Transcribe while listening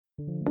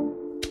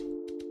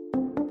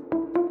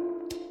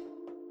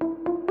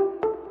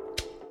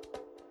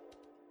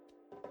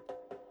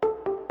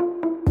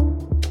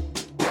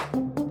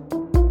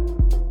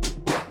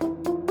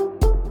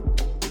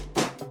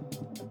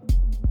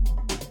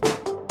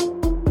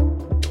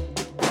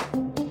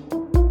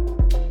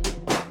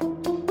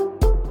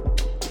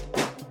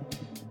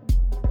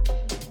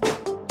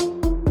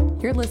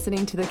You're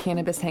listening to the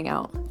Cannabis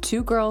Hangout,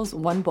 2 girls,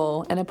 1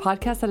 bowl, and a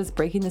podcast that is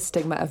breaking the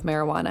stigma of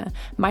marijuana.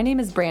 My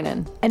name is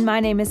Brannon. And my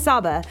name is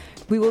Saba.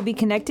 We will be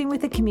connecting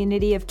with a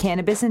community of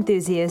cannabis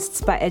enthusiasts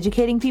by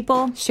educating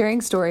people,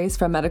 Sharing stories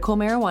from medical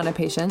marijuana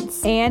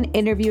patients, and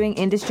interviewing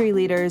industry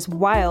leaders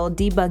while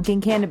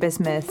debunking cannabis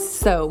myths.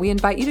 So we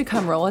invite you to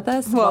come roll with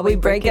us while we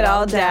break it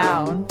all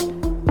down.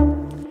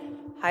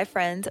 Hi,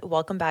 friends.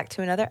 Welcome back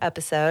to another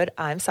episode.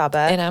 I'm Saba.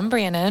 And I'm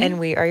Brannon. And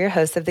we are your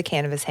hosts of the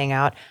Cannabis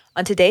Hangout.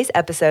 On today's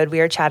episode, we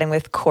are chatting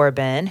with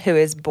Corbin, who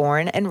is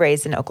born and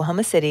raised in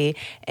Oklahoma City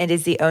and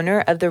is the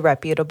owner of the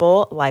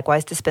reputable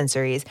Likewise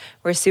dispensaries.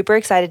 We're super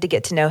excited to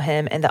get to know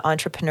him and the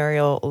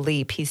entrepreneurial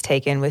leap he's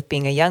taken with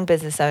being a young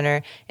business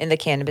owner in the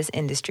cannabis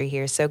industry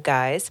here. So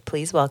guys,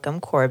 please welcome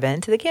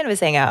Corbin to the Cannabis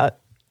Hangout.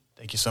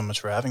 Thank you so much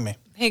for having me.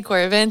 Hey,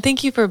 Corbin.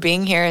 Thank you for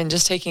being here and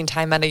just taking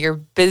time out of your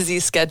busy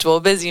schedule.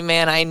 Busy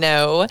man, I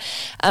know.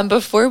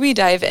 Before we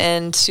dive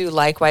into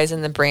Likewise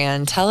and the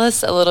brand, tell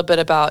us a little bit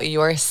about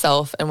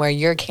yourself and where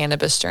your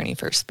cannabis journey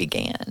first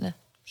began.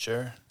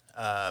 Sure.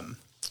 Well,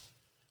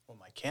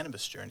 my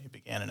cannabis journey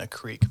began in a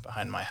creek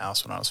behind my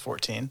house when I was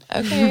 14.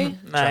 Okay.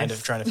 Nice.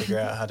 Trying to figure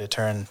out how to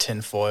turn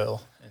tin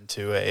foil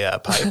into a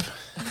pipe.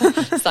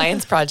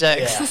 Science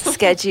projects. Yeah.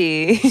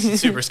 Sketchy.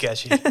 Super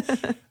sketchy.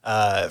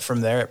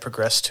 From there, it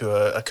progressed to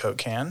a Coke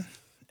can.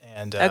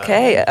 And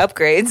Okay,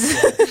 upgrades.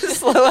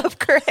 Slow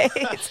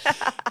upgrades.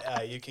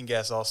 you can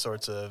guess all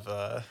sorts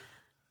of,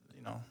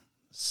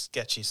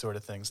 sketchy sort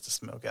of things to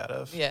smoke out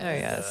of. Yes. Oh,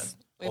 yes.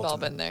 We've all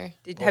been there.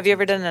 Have you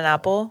ever done an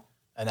apple?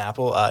 An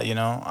apple,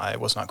 I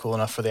was not cool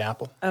enough for the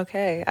apple.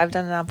 Okay, I've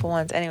done an apple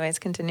once. Anyways,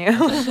 continue.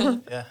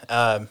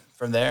 Yeah.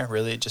 From there,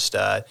 really just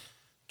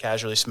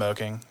casually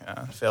smoking.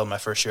 Failed my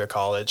first year of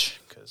college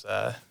because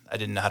I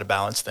didn't know how to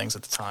balance things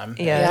at the time.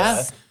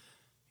 Yes. And,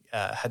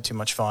 had too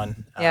much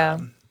fun. Yeah.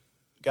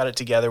 Got it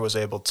together, was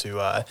able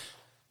to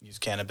use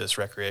cannabis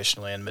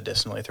recreationally and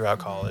medicinally throughout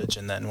college.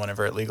 And then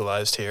whenever it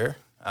legalized here,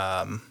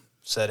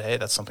 said, hey,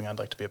 that's something I'd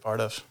like to be a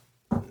part of.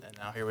 And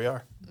now here we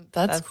are.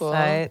 That's cool.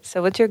 Right.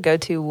 So what's your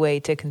go-to way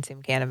to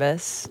consume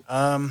cannabis?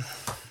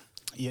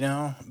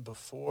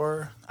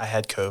 Before I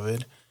had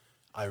COVID,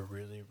 I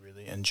really,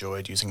 really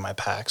enjoyed using my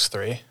PAX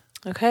 3.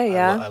 Okay,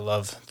 yeah. I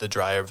love the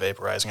dryer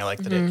vaporizing. I like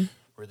that it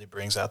really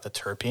brings out the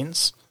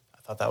terpenes.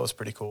 I thought that was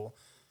pretty cool.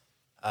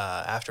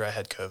 After I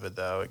had COVID,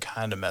 though, it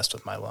kind of messed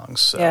with my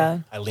lungs.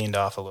 So I leaned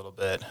off a little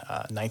bit.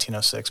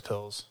 1906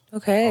 pills.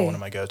 Okay. One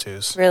of my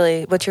go-tos.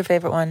 Really? What's your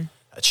favorite one?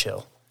 A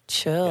chill.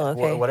 Chill,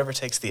 Yeah, okay. Whatever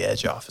takes the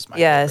edge off is my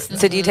Yes. favorite.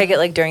 So do you take it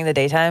like during the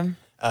daytime?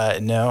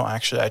 No,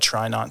 actually, I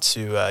try not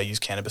to use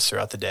cannabis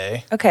throughout the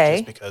day. Okay.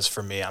 Just because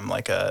for me, I'm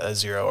like a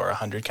 0 or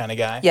 100 kind of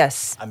guy.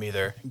 Yes. I'm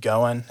either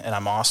going and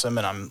I'm awesome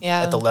and I'm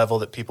at the level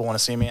that people want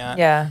to see me at.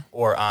 Yeah.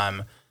 Or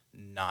I'm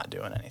not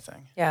doing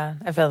anything. Yeah,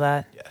 I feel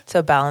that. Yeah.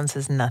 So balance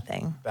is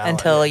nothing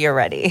until you're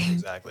ready.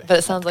 Exactly. But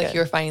it sounds like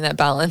you were finding that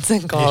balance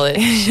in college.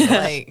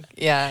 I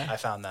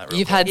found that real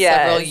You've quick. had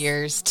several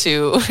years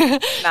to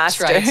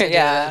Master, try to do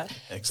yeah. it.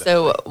 Exactly.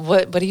 So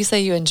what do you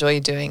say you enjoy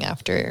doing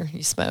after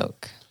you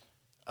smoke?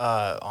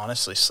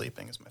 Honestly,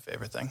 sleeping is my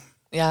favorite thing.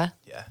 Yeah?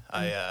 Yeah.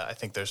 I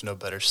think there's no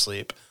better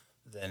sleep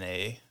than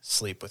a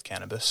sleep with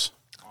cannabis.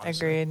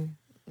 Honestly. Agreed.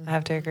 I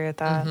have to agree with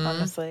that,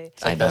 honestly.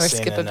 It's like I never that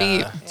scene skip a in,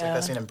 beat. It's like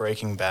that scene in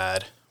Breaking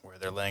Bad where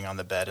they're laying on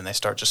the bed and they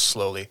start just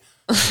slowly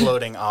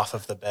floating off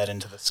of the bed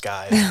into the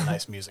sky and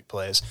nice music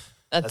plays.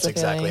 That's the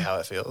exactly feeling. how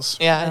it feels.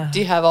 Yeah. Do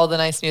you have all the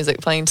nice music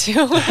playing too?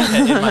 In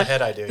my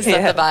head, I do. Is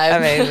that the vibe?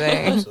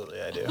 Amazing.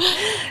 Absolutely, I do.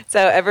 So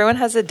everyone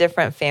has a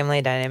different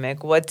family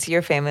dynamic. What's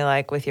your family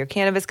like with your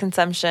cannabis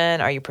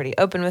consumption? Are you pretty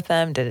open with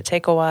them? Did it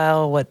take a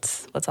while?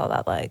 What's all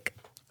that like?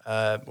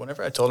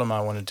 Whenever I told them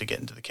I wanted to get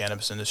into the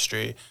cannabis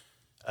industry,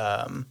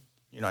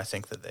 I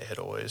think that they had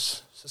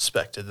always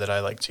suspected that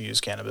I like to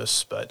use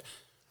cannabis, but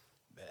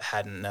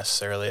hadn't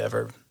necessarily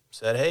ever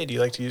said, hey, do you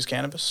like to use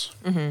cannabis?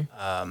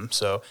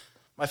 So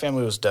my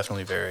family was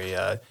definitely very,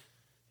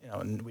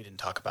 and we didn't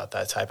talk about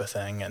that type of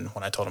thing. And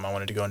when I told them I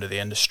wanted to go into the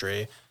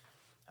industry,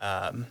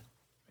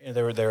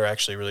 they were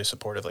actually really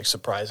supportive, like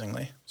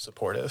surprisingly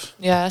supportive.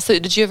 Yeah. So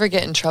did you ever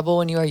get in trouble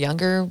when you were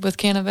younger with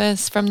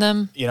cannabis from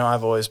them?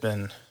 I've always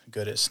been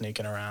good at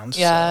sneaking around.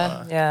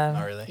 Yeah. So, Yeah.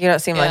 Not really. You don't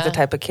seem like the Yeah.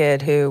 type of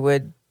kid who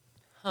would,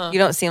 you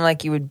don't seem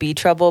like you would be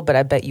trouble, but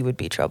I bet you would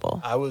be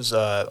trouble. I was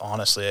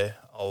honestly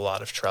a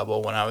lot of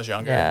trouble when I was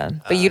younger. Yeah.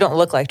 But you don't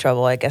look like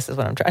trouble, I guess is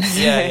what I'm trying to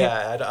say.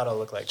 Yeah. I don't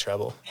look like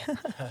trouble.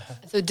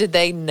 So did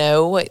they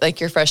know,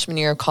 like your freshman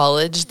year of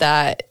college,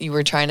 that you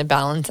were trying to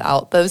balance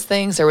out those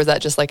things, or was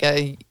that just like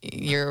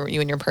you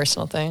and your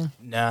personal thing?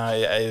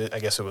 No, I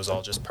guess it was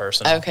all just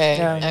personal. Okay.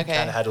 Yeah. Okay.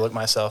 Kind of had to look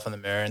myself in the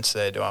mirror and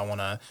say, do I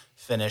want to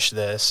finish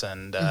this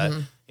and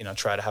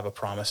try to have a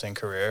promising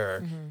career,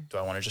 or do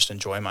I want to just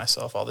enjoy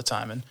myself all the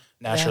time? And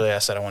naturally, I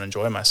said I want to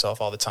enjoy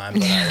myself all the time,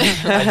 but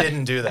I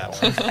didn't do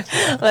that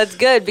one. That's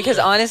good because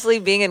honestly,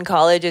 being in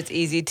college, it's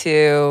easy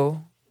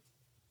to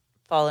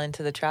fall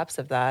into the traps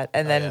of that.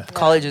 And then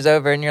college is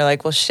over and you're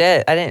like, well,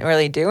 shit, I didn't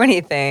really do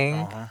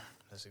anything.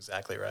 That's That's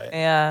exactly right.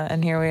 Yeah,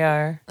 and here we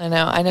are. I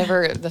know.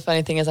 The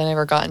funny thing is I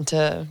never got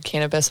into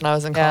cannabis when I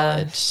was in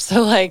college.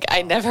 So like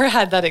I never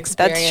had that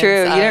experience. That's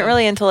true. You didn't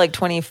really until like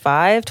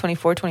 24,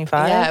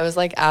 25? Yeah, it was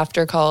like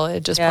after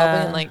college. It was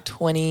probably in like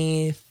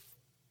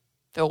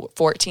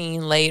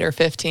 2014, late or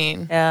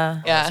 15.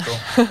 Yeah. Yeah. Cool.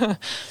 So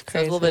it's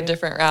a little bit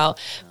different route.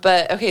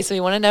 But okay, so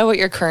you want to know what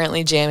you're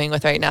currently jamming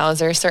with right now. Is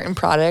there a certain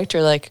product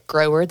or like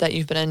grower that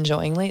you've been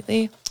enjoying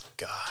lately?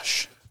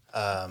 Gosh.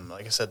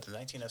 Like I said, the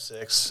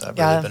 1906, I've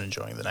really been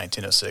enjoying the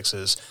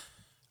 1906s.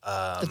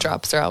 The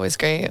drops are always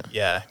great.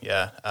 Yeah.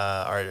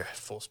 Our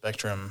full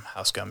spectrum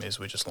house gummies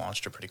we just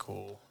launched are pretty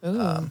cool.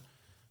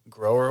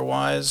 Grower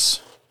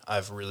wise,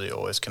 I've really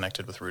always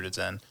connected with Rooted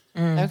Zen.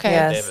 Okay.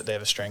 Yes. They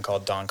have a strain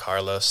called Don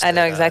Carlos. I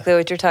know exactly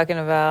what you're talking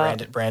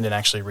about. Brandon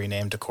actually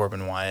renamed to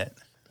Corbin Wyatt.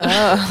 Love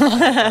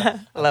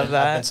I've been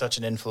that. such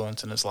an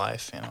influence in his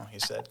life. He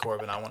said,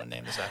 Corbin, I want to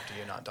name this after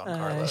you, not Don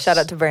Carlos. Shout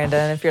out to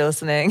Brandon if you're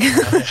listening.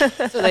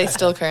 So they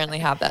still currently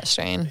have that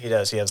strain. He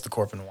does. He has the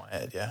Corbin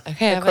Wyatt, yeah.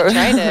 Okay, I haven't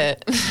tried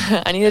it.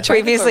 I need to try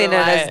Previously the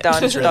known as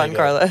Don, It's really Don good.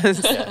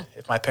 Carlos. Yeah.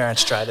 If my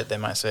parents tried it, they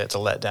might say it's a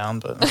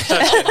letdown, but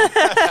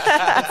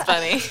That's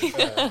funny.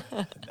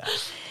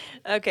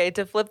 Okay,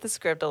 to flip the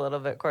script a little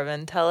bit,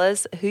 Corbin, tell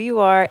us who you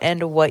are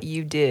and what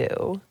you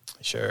do.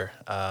 sure.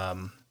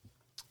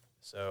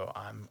 So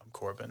I'm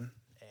Corbin,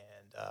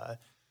 and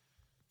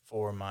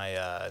for my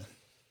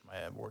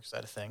my work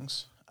side of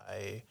things,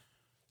 I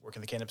work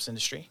in the cannabis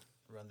industry,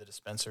 run the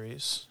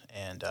dispensaries,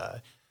 and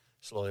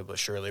slowly but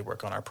surely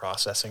work on our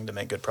processing to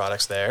make good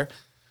products there.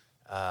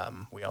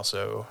 We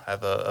also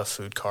have a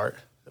food cart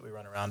that we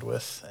run around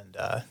with and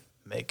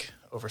make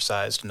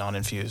oversized,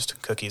 non-infused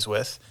cookies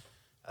with.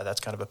 That's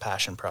kind of a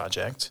passion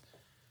project.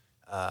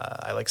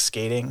 I like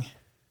skating.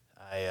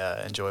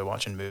 I enjoy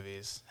watching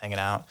movies, hanging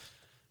out.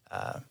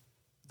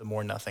 The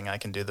more nothing I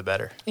can do, the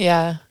better.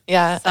 Yeah.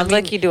 Sounds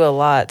like you do a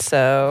lot,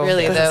 so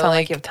Really, it doesn't though, sound like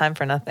like- you have time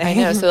for nothing. I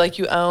know. So like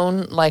you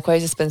own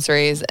Likewise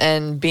dispensaries,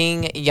 and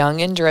being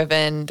young and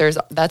driven,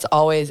 that's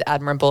always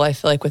admirable, I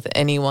feel like, with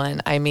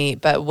anyone I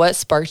meet. But what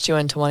sparked you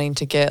into wanting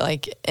to get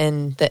like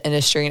in the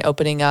industry and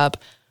opening up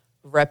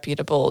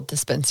reputable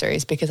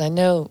dispensaries? Because I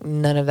know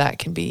none of that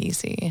can be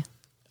easy.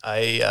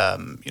 I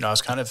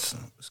was kind of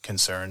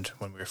concerned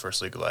when we were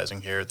first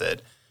legalizing here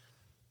that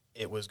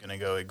it was going to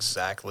go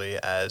exactly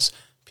as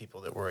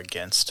people that were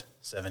against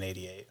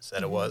 788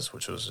 said it was,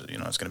 which was,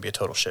 it's going to be a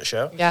total shit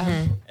show.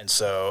 Yeah. And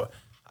so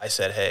I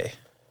said, hey,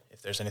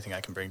 if there's anything I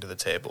can bring to the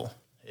table,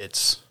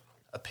 it's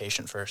a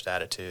patient-first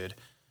attitude,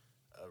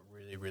 a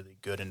really, really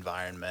good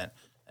environment,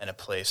 and a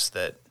place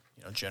that,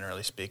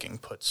 generally speaking,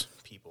 puts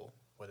people,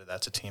 whether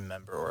that's a team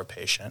member or a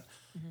patient,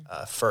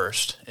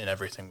 first in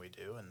everything we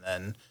do, and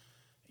then,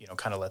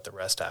 kind of let the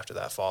rest after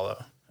that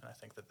follow. And I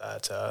think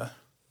that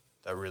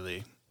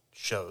really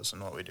shows in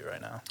what we do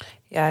right now.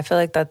 Yeah, I feel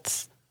like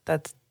that's I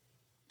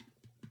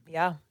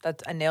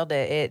nailed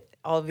it.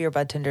 All of your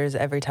bud tenders,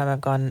 every time I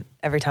go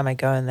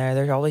in there,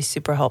 they're always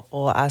super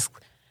helpful, ask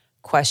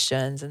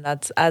questions, and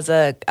that's as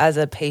a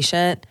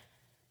patient,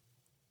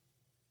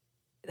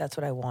 that's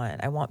what I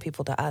want. I want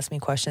people to ask me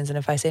questions, and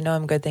if I say no,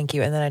 I'm good, thank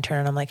you, and then I turn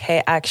and I'm like,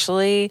 hey,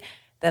 actually,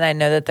 then I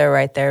know that they're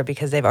right there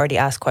because they've already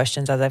asked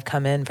questions as I've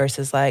come in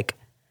versus like,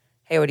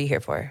 hey, what are you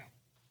here for?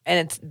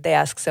 And they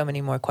ask so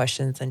many more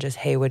questions than just,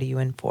 hey, what are you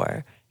in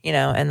for?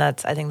 And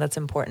I think that's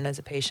important as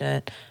a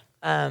patient.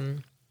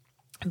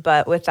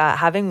 But with that,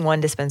 having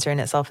one dispensary in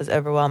itself is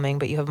overwhelming,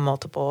 but you have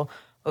multiple.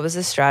 What was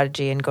the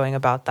strategy in going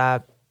about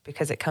that?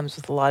 Because it comes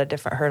with a lot of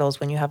different hurdles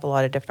when you have a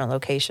lot of different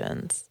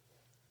locations.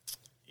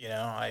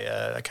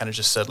 I kind of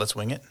just said, let's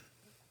wing it.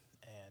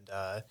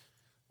 And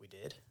we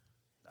did.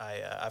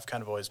 I've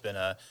kind of always been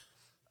a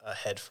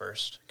head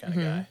first kind of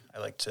guy. I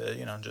like to,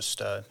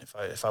 just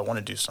if I want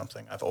to do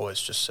something, I've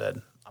always just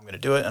said, I'm going to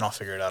do it and I'll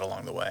figure it out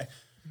along the way.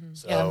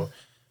 So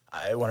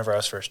whenever I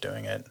was first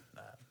doing it,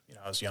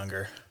 I was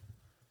younger,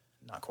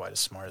 not quite as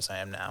smart as I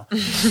am now.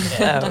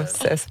 And,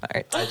 So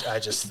smart. I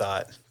just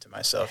thought to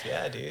myself,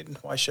 yeah, dude,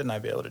 why shouldn't I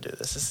be able to do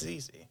this? This is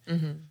easy.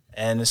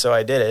 And so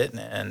I did it.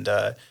 And,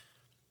 I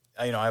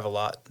have a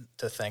lot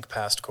to thank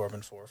past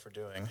Corbin for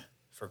doing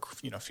for,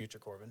 future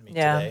Corbin, me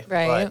today.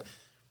 Right. But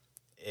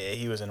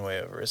he was in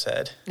way over his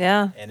head.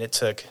 Yeah. And it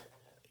took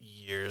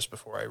years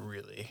before I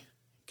really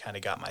kind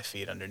of got my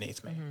feet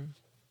underneath me.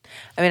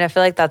 I mean, I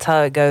feel like that's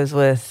how it goes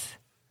with,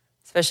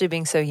 especially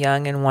being so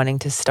young and wanting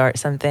to start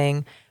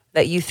something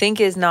that you think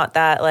is not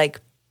that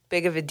like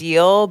big of a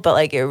deal, but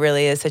like it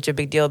really is such a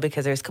big deal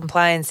because there's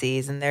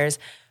compliances and there's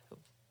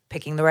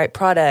picking the right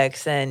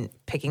products and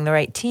picking the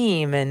right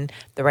team and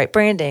the right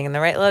branding and the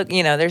right look.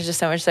 There's just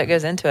so much that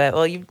goes into it.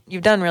 Well,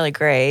 you've done really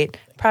great.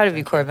 Proud of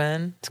you,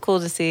 Corbin. It's cool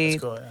to see.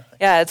 That's cool, yeah.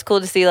 Yeah, it's cool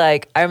to see.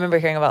 Like, I remember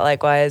hearing about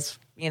Likewise,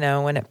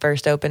 when it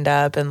first opened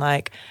up, and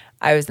like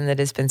I was in the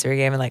dispensary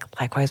game, and like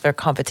Likewise for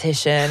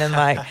competition, and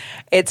like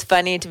it's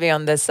funny to be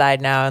on this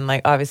side now, and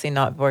like obviously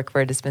not work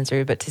for a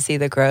dispensary, but to see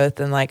the growth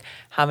and like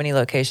how many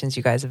locations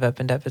you guys have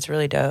opened up. It's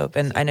really dope,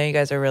 and I know you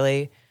guys are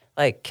really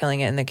like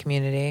killing it in the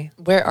community.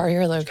 Where are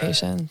your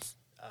locations?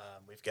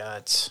 We've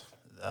got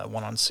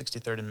one on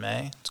 63rd and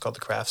May. It's called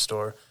the Craft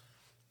Store.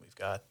 We've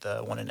got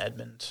one in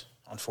Edmond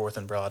on 4th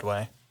and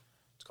Broadway.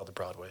 It's called the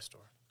Broadway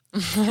Store.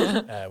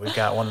 We've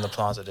got one in the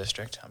Plaza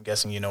District. I'm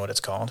guessing you know what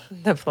it's called.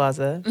 The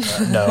Plaza.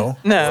 No.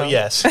 No. Well,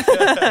 yes.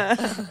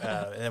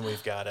 And then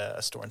we've got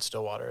a store in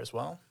Stillwater as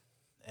well.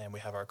 And we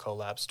have our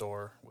collab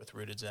store with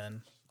Rooted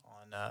Zen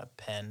on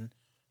Penn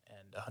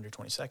and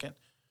 122nd.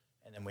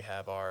 And then we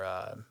have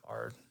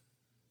our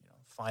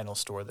final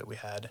store that we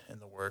had in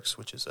the works,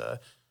 which is a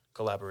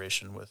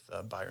collaboration with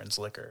Byron's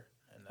Liquor.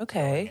 And that's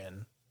going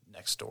in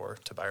next door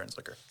to Byron's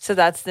Liquor. So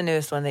that's the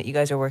newest one that you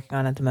guys are working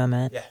on at the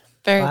moment? Yeah.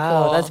 Very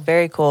cool. That's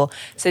very cool.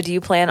 So do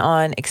you plan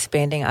on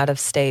expanding out of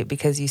state?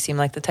 Because you seem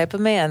like the type of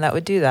man that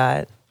would do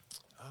that.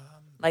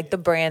 Like the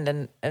brand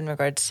in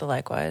regards to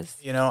Likewise.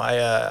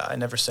 I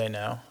never say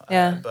no.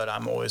 Yeah. But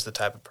I'm always the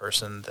type of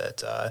person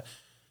that,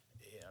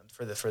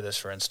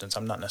 for instance,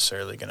 I'm not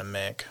necessarily going to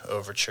make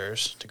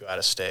overtures to go out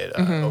of state.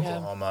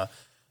 Oklahoma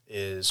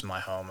is my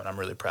home, and I'm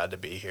really proud to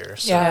be here.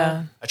 So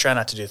I try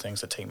not to do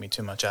things that take me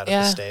too much out of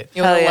the state.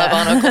 You want to love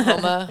on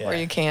Oklahoma where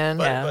you can.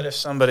 But if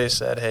somebody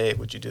said, hey,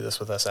 would you do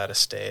this with us out of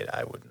state,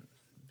 I wouldn't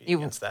be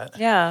against that.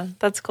 Yeah,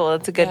 that's cool.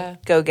 That's a good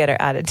go-getter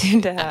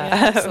attitude to have.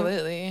 Yeah,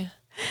 absolutely.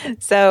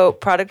 So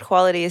product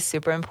quality is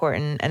super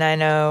important. And I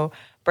know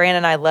Brand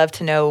and I love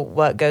to know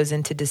what goes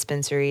into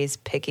dispensaries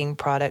picking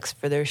products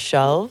for their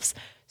shelves.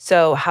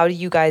 So how do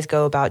you guys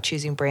go about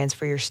choosing brands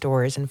for your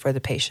stores and for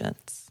the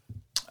patients?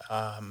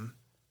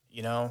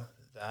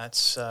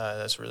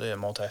 That's really a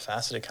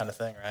multifaceted kind of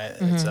thing, right?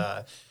 It's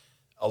a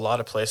lot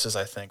of places,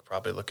 I think,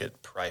 probably look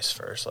at price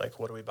first. Like,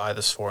 what do we buy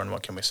this for and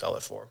what can we sell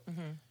it for?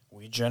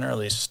 We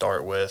generally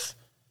start with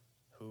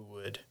who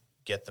would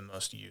get the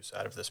most use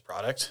out of this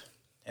product.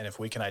 And if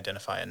we can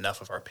identify enough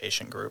of our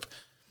patient group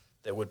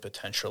that would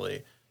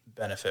potentially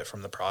benefit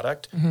from the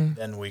product,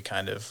 then we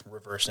kind of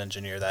reverse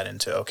engineer that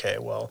into, okay,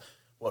 well,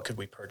 what could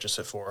we purchase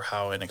it for?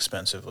 How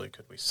inexpensively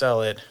could we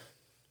sell it?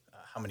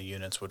 How many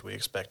units would we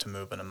expect to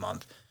move in a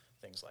month?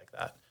 Things like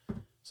that.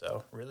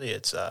 So really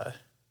it's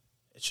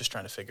just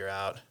trying to figure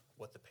out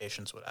what the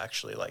patients would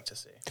actually like to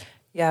see.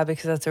 Yeah,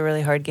 because that's a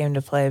really hard game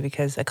to play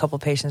because a couple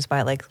patients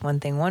might like one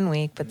thing one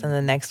week, but then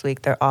the next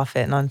week they're off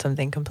it and on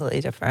something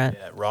completely different.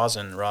 Yeah,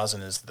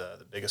 rosin is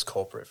the biggest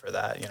culprit for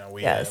that.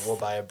 We'll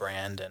buy a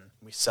brand and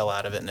we sell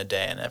out of it in a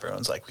day and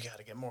everyone's like, we got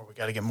to get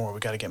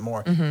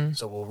more.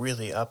 So we'll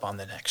really up on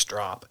the next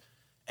drop.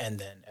 And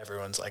then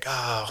everyone's like,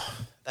 oh,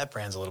 that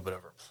brand's a little bit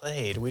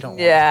overplayed. We're not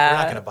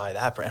going to buy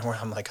that brand.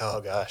 I'm like, oh,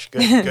 gosh,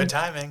 good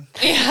timing.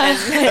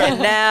 And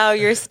now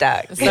you're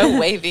stuck. So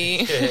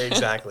wavy. Yeah,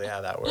 exactly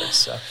how that works.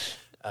 So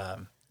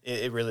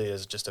it really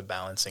is just a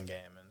balancing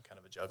game and kind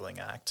of a juggling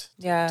act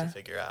to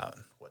figure out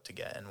what to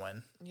get and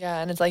when.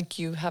 Yeah, and it's like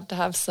you have to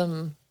have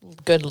some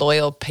good,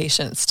 loyal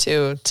patients,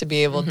 too, to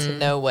be able to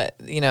know what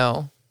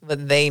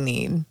they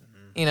need,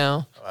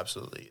 Oh,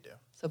 absolutely, you do.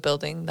 So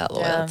building that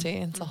loyalty,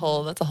 that's a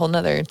whole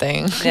nother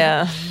thing.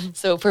 Yeah.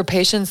 So for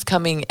patients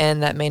coming in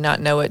that may not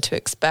know what to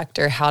expect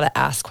or how to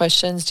ask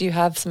questions, do you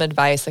have some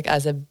advice, like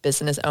as a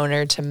business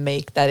owner, to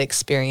make that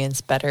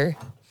experience better?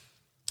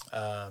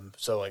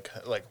 So like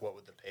what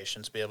would the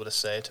patients be able to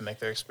say to make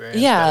their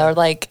experience better? Or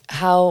like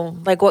how,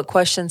 like what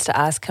questions to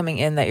ask coming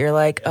in that you're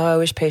like, oh, I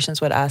wish patients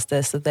would ask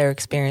this, that their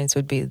experience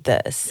would be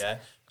this. Yeah,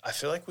 I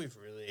feel like we've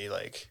really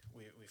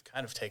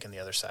kind of taken the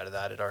other side of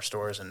that at our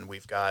stores, and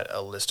we've got a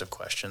list of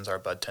questions our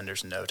bud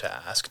tenders know to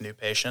ask new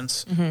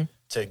patients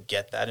to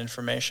get that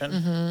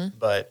information.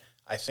 But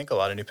I think a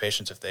lot of new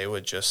patients, if they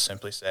would just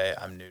simply say,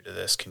 I'm new to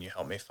this, can you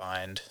help me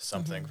find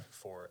something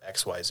for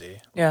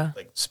XYZ? Yeah.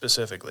 Like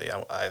specifically,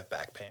 I have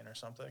back pain or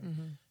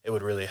something. It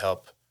would really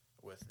help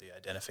with the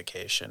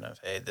identification of,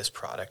 hey, this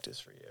product is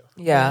for you.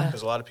 Yeah.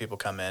 Because a lot of people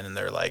come in and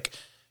they're like,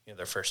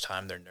 their first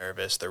time, they're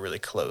nervous, they're really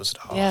closed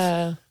off.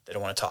 Yeah. They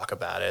don't want to talk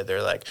about it.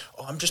 They're like,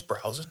 oh, I'm just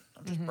browsing.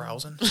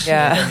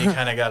 Yeah. And you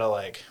kind of got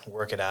to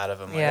work it out of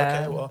them. Like,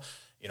 okay, well,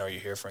 are you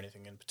here for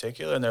anything in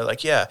particular? And they're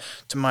like, yeah,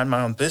 to mind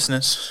my own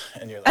business.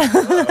 And you're like,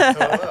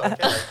 okay.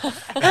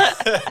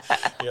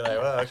 You're like,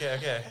 well,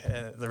 okay.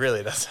 And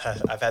really,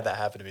 I've had that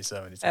happen to me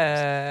so many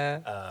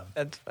times.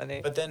 That's funny.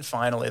 But then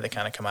finally, they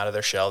kind of come out of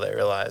their shell. They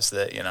realize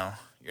that,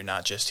 you're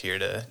not just here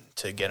to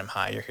get them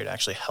high. You're here to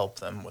actually help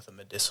them with a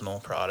medicinal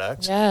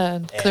product. Yeah,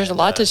 because there's a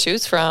lot to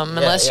choose from.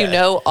 Unless you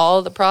know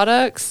all the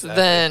products,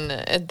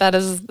 then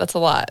that's a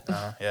lot.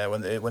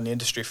 When the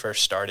industry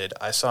first started,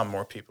 I saw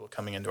more people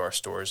coming into our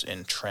stores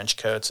in trench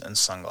coats and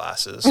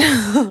sunglasses,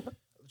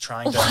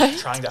 trying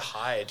to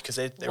hide because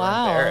they were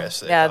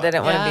embarrassed. They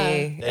didn't want to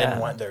be. They didn't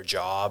want their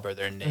job or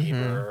their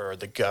neighbor or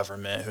the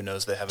government who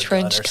knows they have a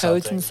trench gun or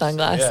coats something. and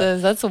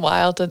sunglasses. That's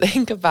wild to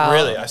think about.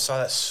 Really, I saw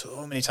that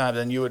so many times.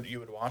 And you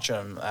would watch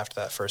them after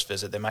that first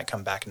visit. They might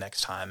come back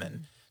next time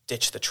and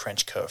ditch the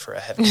trench coat for a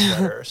heavy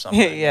sweater or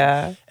something.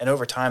 Yeah. And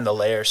over time, the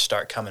layers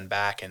start coming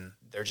back, and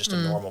they're just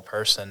a normal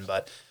person.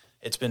 But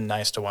it's been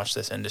nice to watch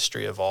this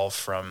industry evolve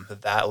from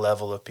that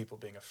level of people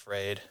being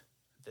afraid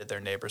that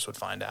their neighbors would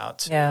find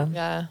out.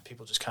 Yeah.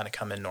 People just kind of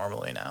come in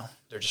normally now.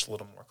 They're just a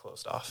little more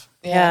closed off.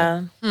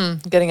 Yeah.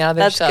 Getting out of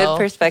their That's shell.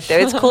 good perspective.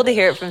 It's cool to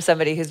hear it from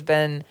somebody who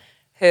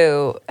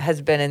who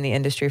has been in the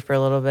industry for a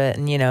little bit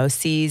and,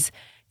 sees,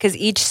 because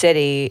each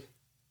city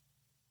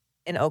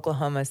in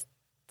Oklahoma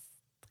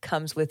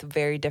comes with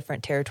very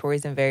different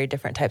territories and very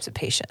different types of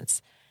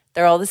patients.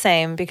 They're all the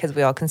same because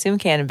we all consume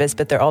cannabis,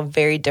 but they're all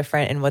very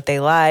different in what they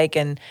like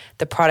and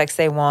the products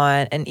they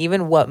want and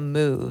even what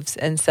moves.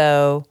 And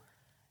so,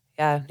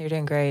 yeah, you're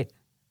doing great.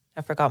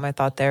 I forgot my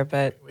thought there,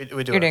 but we do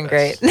you're doing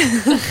great. we do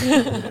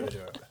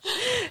our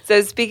best.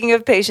 So speaking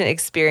of patient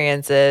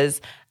experiences,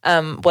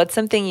 what's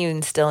something you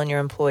instill in your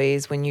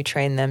employees when you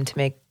train them to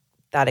make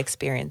that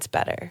experience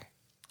better?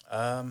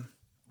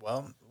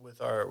 Well,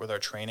 with our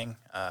training,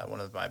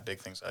 one of my big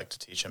things I like to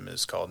teach them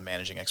is called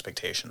managing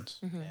expectations,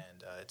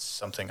 and it's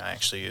something I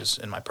actually use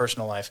in my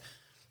personal life.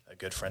 A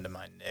good friend of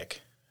mine,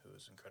 Nick,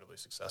 who's incredibly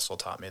successful,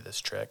 taught me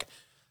this trick,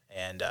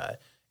 and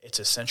it's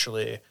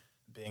essentially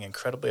being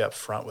incredibly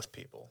upfront with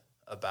people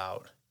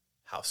about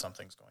how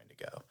something's going to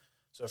go.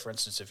 So, for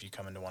instance, if you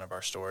come into one of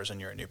our stores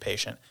and you're a new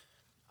patient,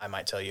 I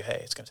might tell you,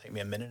 hey, it's going to take me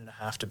 1.5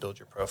 minutes to build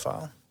your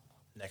profile.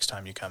 Next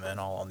time you come in,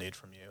 all I'll need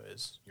from you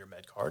is your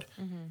med card.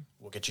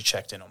 We'll get you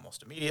checked in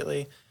almost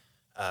immediately.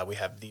 We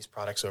have these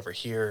products over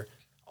here.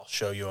 I'll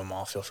show you them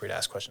all. Feel free to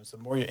ask questions. The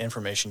more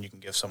information you can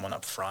give someone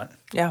up front,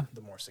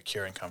 the more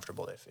secure and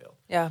comfortable they feel.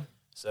 Yeah.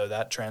 So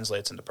that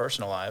translates into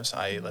personal lives.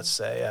 Let's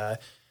say,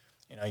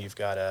 you've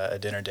got a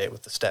dinner date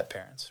with the step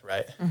parents,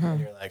 right? And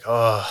you're like,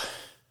 oh,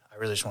 I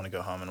really just want to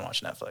go home and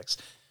watch Netflix.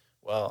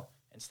 Well,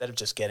 instead of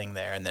just getting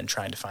there and then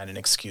trying to find an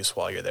excuse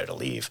while you're there to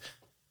leave,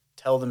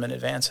 tell them in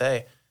advance,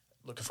 hey,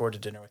 looking forward to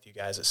dinner with you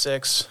guys at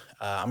 6.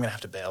 I'm going to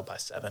have to bail by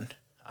 7.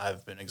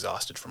 I've been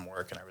exhausted from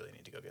work and I really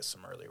need to go get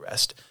some early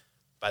rest.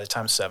 By the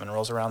time 7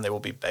 rolls around, they will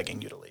be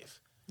begging you to leave.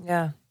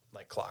 Yeah.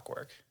 Like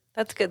clockwork.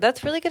 That's good.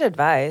 That's really good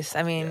advice.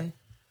 I mean,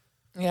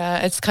 Yeah,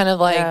 it's kind of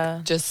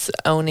like just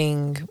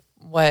owning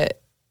what,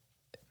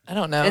 I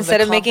don't know.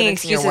 Instead of making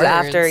excuses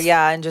after,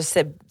 and just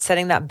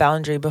setting that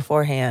boundary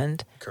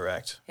beforehand.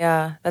 Correct.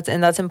 Yeah,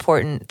 that's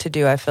important to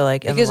do, I feel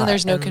like. Because then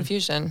there's no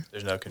confusion.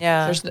 There's no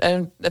confusion. Yeah.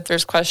 And if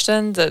there's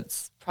questions,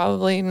 it's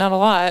probably not a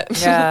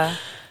lot. Yeah.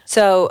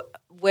 So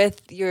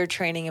with your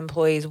training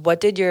employees,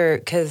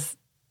 because,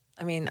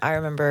 I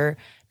remember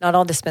not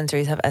all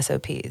dispensaries have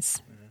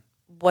SOPs.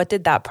 What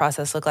did that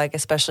process look like,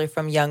 especially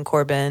from young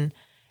Corbin,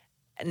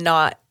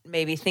 not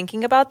maybe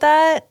thinking about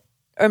that?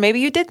 Or maybe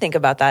you did think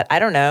about that. I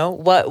don't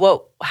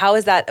know. How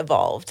has that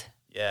evolved?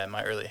 Yeah,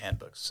 my early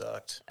handbooks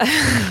sucked.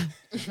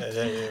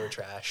 They were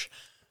trash.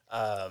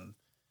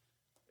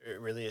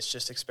 Really, it's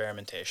just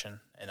experimentation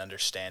and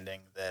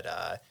understanding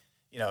that,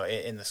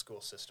 in the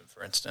school system,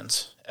 for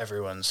instance,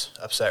 everyone's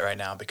upset right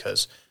now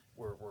because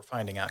we're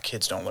finding out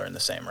kids don't learn the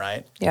same,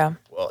 right? Yeah.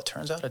 Well, it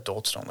turns out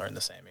adults don't learn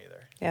the same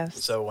either.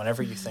 Yes. So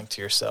whenever you think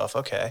to yourself,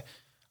 okay,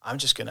 I'm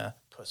just going to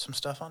put some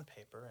stuff on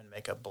paper and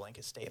make a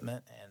blanket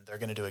statement, and they're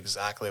going to do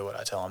exactly what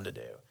I tell them to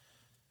do.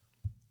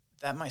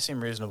 That might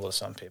seem reasonable to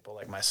some people,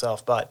 like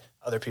myself, but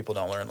other people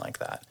don't learn like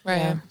that. Right.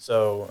 Yeah.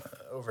 So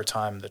over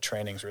time, the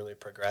training's really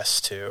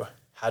progressed to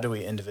how do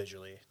we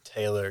individually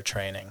tailor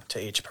training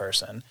to each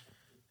person?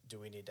 Do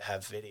we need to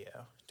have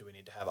video? Do we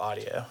need to have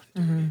audio?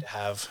 Do we need to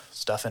have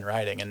stuff in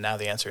writing? And now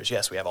the answer is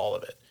yes, we have all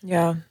of it.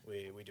 Yeah.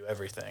 We do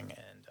everything.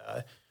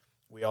 And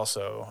we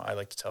also, I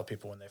like to tell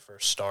people when they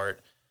first start,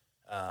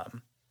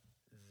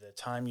 the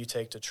time you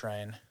take to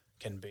train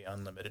can be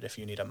unlimited. If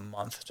you need a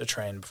month to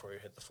train before you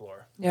hit the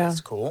floor,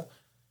 that's cool.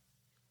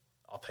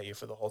 I'll pay you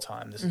for the whole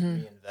time. This is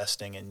me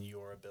investing in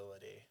your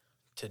ability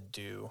to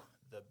do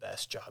the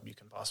best job you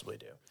can possibly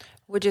do.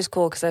 Which is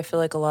cool because I feel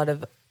like a lot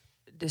of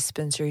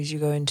dispensaries you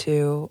go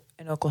into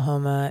in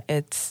Oklahoma,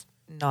 it's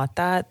not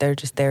that. They're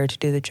just there to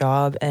do the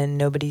job and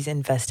nobody's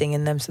investing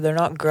in them. So they're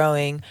not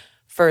growing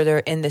further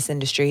in this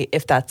industry.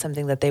 If that's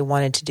something that they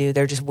wanted to do,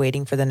 they're just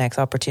waiting for the next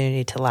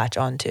opportunity to latch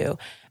onto.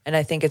 And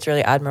I think it's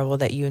really admirable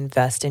that you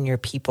invest in your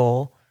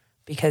people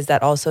because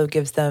that also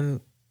gives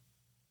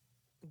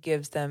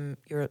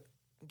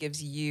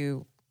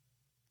you,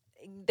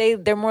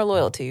 they're more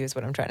loyal to you is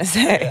what I'm trying to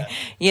say,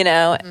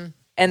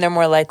 and they're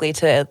more likely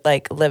to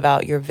live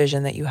out your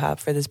vision that you have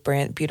for this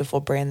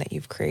beautiful brand that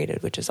you've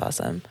created, which is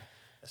awesome.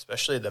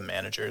 Especially the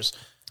managers.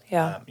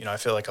 Yeah. I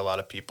feel like a lot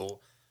of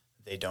people,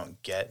 they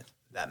don't get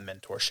that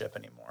mentorship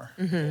anymore.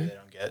 They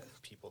don't get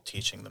people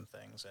teaching them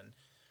things. And,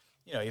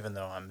 even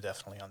though I'm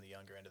definitely on the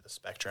younger end of the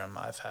spectrum,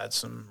 I've had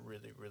some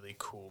really, really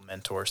cool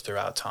mentors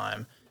throughout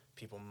time,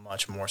 people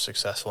much more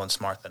successful and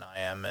smart than I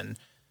am. And,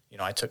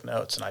 I took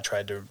notes and I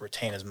tried to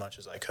retain as much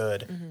as I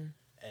could.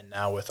 And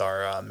now with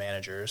our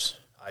managers,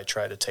 I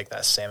try to take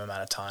that same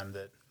amount of time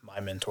that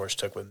my mentors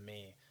took with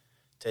me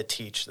to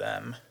teach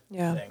them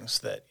things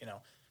that,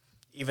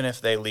 even if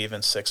they leave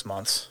in 6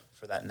 months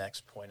for that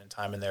next point in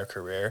time in their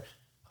career,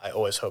 I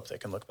always hope they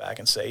can look back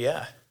and say,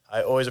 yeah,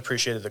 I always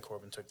appreciated that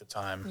Corbin took the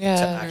time to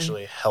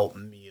actually help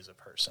me as a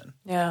person.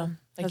 Yeah.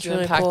 Like you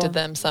really impacted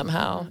them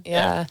somehow.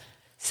 Yeah.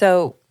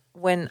 So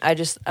when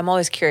I'm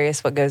always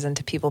curious what goes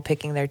into people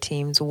picking their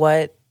teams.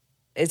 What,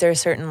 is there a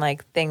certain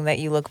thing that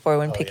you look for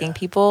when picking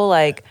people?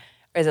 Or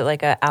is it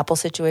like an Apple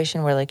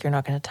situation where you're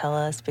not going to tell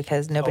us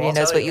because nobody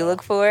knows what you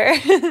look for?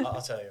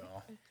 I'll tell you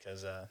all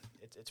because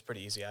it's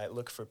pretty easy. I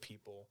look for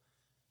people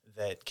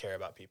that care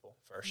about people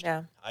first.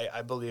 Yeah.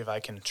 I believe I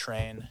can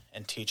train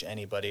and teach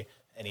anybody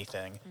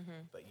anything,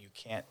 but you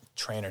can't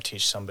train or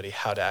teach somebody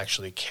how to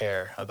actually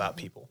care about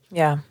people.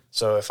 Yeah.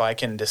 So if I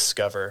can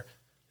discover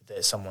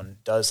that someone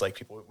does like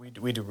people,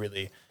 we do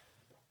really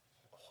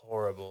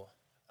horrible,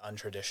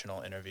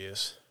 untraditional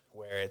interviews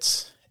where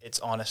it's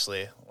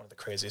honestly one of the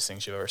craziest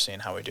things you've ever seen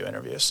how we do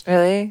interviews.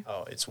 Really?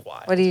 Oh, it's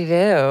wild. What do you do?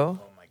 Oh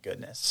my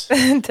goodness.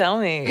 Tell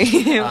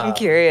me. I'm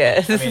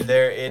curious. I mean,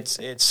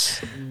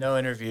 it's no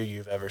interview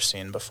you've ever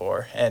seen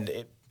before,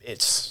 and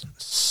it's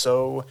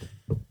so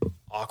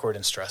awkward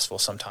and stressful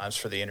sometimes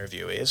for the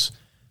interviewees.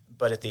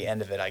 But at the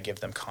end of it, I give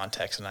them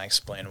context and I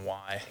explain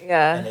why.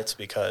 Yeah. And it's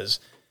because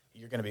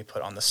you're going to be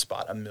put on the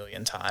spot a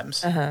million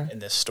times in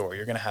this store.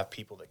 You're going to have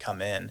people that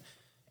come in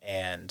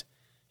and,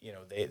 you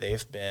know,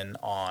 they've been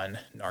on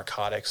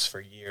narcotics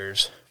for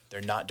years.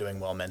 They're not doing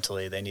well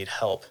mentally. They need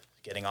help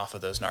getting off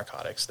of those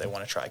narcotics. They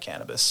want to try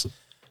cannabis.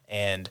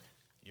 And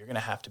you're going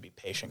to have to be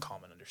patient,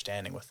 calm, and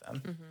understanding with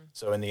them.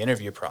 So in the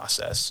interview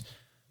process,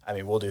 I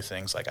mean, we'll do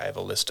things like I have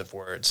a list of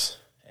words,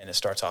 and it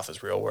starts off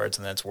as real words,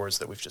 and then it's words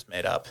that we've just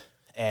made up.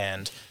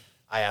 And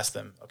I ask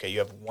them, okay, you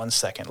have 1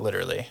 second,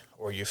 literally,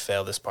 or you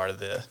fail this part of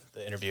the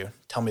interview.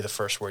 Tell me the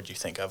first word you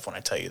think of when I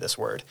tell you this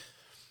word.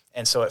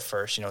 And so at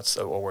first, you know, it's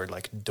a word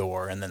like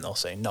door, and then they'll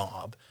say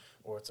knob,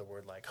 or it's a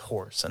word like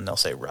horse, and they'll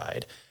say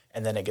ride.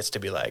 And then it gets to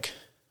be like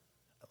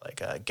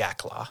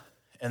gakla,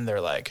 and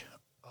they're like,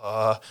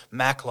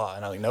 maclaw.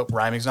 And I'm like, nope,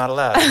 rhyming's not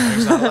allowed.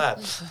 Rhyming's not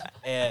allowed.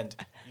 And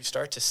you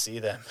start to see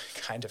them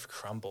kind of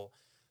crumble.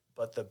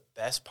 But the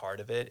best part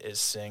of it is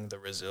seeing the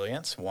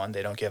resilience. One,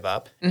 they don't give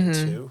up. And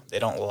two, they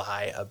don't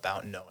lie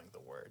about knowing the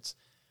words.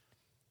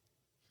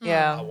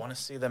 Yeah. I want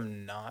to see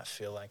them not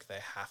feel like they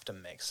have to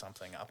make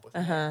something up with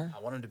me. I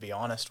want them to be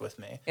honest with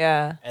me.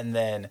 Yeah. And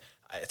then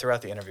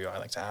throughout the interview, I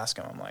like to ask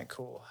them, I'm like,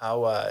 cool,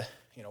 how,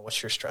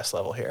 what's your stress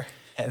level here?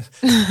 And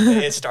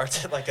it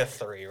starts at like a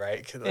 3,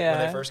 right? 'Cause when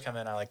they first come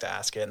in, I like to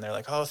ask it, and they're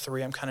like, oh,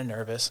 3, I'm kind of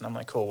nervous. And I'm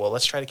like, cool, well,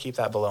 let's try to keep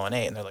that below an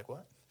 8. And they're like,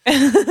 what? And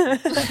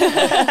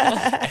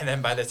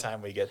then by the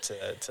time we get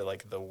to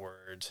like the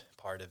word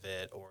part of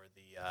it, or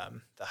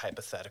the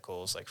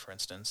hypotheticals, like for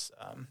instance,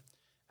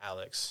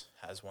 Alex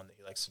has one that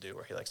he likes to do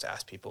where he likes to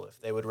ask people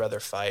if they would rather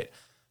fight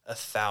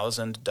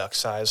 1,000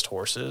 duck-sized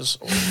horses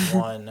or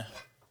one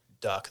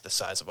duck the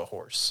size of a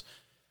horse.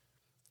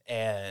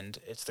 And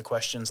it's the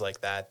questions like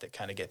that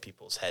kind of get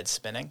people's heads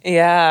spinning.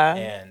 Yeah.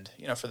 And,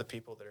 you know, for the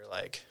people that are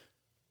like,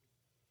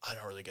 I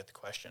don't really get the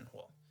question,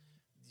 well,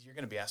 you're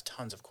going to be asked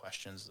tons of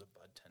questions as a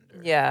bud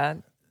tender. Yeah.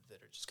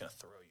 That are just going to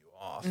throw you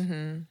off.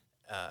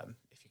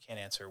 If you can't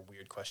answer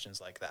weird questions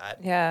like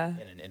that in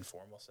an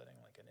informal setting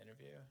like an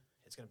interview,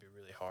 it's going to be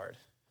really hard.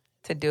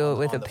 To do it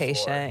with a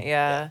patient. Floor.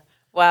 Yeah.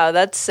 Wow,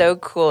 that's so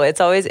cool. It's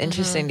always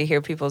interesting to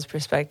hear people's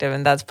perspective,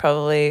 and that's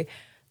probably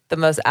the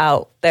most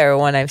out there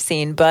one I've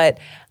seen. But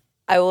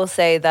I will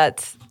say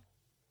that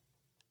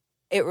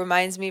it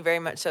reminds me very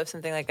much so of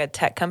something like a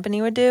tech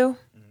company would do.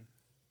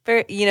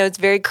 Very, it's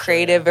very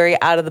creative, very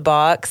out of the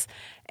box.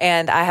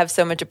 And I have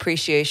so much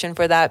appreciation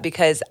for that,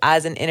 because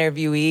as an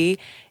interviewee,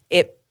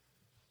 it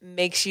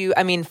makes you,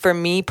 I mean, for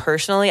me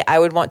personally, I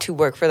would want to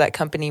work for that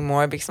company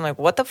more, because I'm like,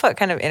 what the fuck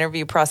kind of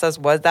interview process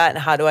was that? And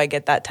how do I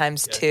get that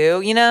times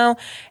 2,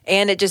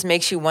 And it just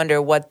makes you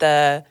wonder what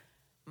the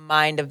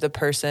mind of the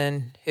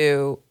person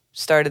who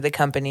started the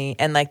company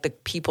and like the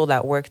people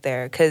that work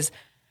there. Because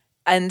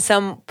in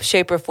some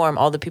shape or form,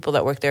 all the people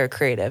that work there are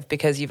creative,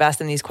 because you've asked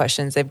them these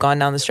questions, they've gone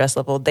down the stress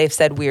level, they've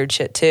said weird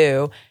shit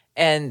too,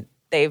 and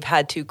they've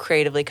had to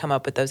creatively come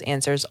up with those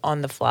answers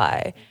on the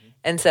fly.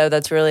 And so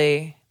that's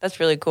really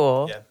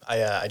cool.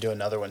 Yeah, I do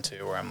another one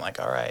too where I'm like,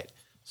 all right,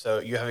 so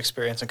you have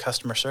experience in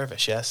customer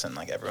service, yes? And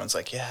like everyone's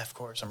like, yeah, of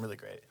course, I'm really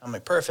great. I'm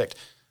like, perfect.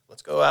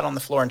 Let's go out on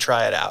the floor and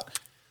try it out.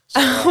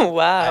 So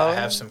wow. I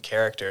have some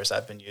characters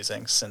I've been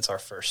using since our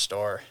first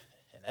store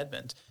in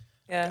Edmond.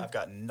 Yeah. I've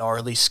got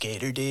gnarly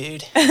skater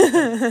dude.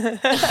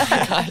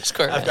 Gosh,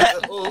 Corbin. I've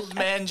got old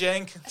man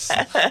Jenkins.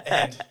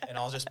 And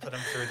I'll just put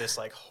him through this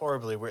like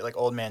horribly weird, like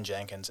old man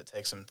Jenkins, it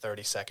takes him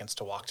 30 seconds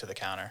to walk to the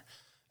counter.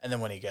 And then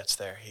when he gets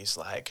there, he's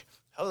like,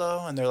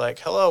 hello. And they're like,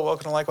 hello,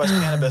 welcome to Likewise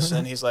Cannabis.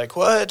 And he's like,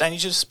 what? I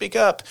need you to speak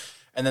up.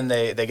 And then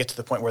they get to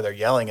the point where they're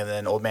yelling, and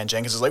then old man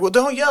Jenkins is like, well,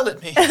 don't yell at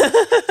me.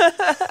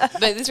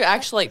 But these are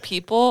actually like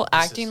people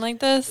acting like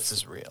this? This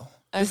is real.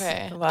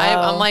 Okay.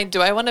 Wow. I'm like,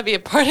 do I want to be a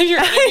part of your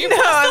interview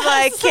process? I'm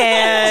like,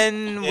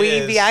 can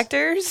we be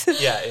actors?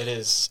 Yeah, it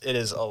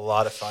is a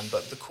lot of fun.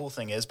 But the cool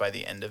thing is, by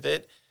the end of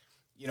it,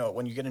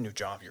 when you get a new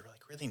job, you're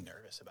like really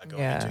nervous about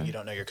going into. You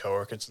don't know your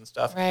coworkers and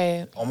stuff.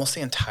 Right. Almost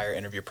the entire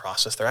interview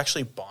process, they're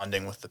actually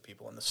bonding with the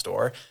people in the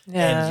store.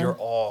 Yeah. And you're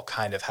all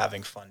kind of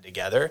having fun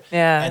together.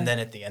 Yeah. And then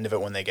at the end of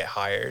it, when they get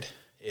hired,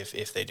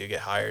 if they do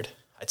get hired,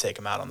 I take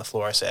them out on the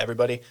floor. I say,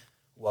 everybody,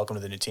 welcome to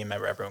the new team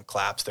member. Everyone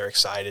claps. They're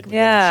excited.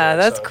 Yeah,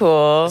 that's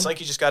cool. It's like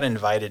you just got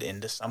invited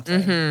into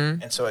something.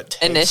 And so it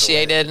takes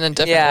Initiated in a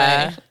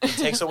different way. it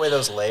takes away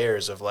those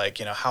layers of like,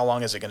 how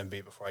long is it going to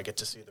be before I get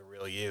to see the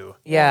real you?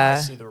 Yeah.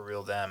 I see the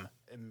real them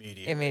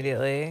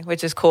immediately,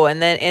 which is cool.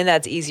 And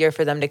that's easier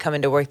for them to come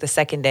into work the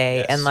second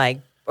day and like,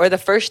 or the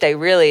first day,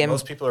 really. And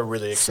most people are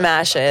really excited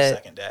smash about it. The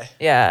second day.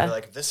 Yeah. They're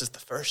like, this is the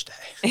first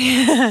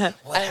day.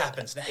 What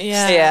happens next?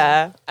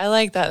 Yeah. I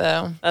like that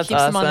though. That's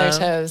Keeps them on their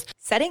awesome. toes.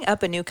 Setting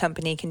up a new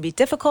company can be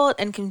difficult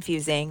and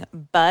confusing,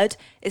 but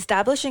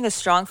establishing a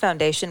strong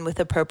foundation with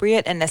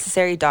appropriate and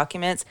necessary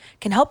documents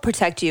can help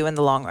protect you in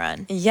the long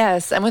run.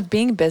 Yes, and with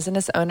being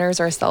business owners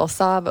ourselves,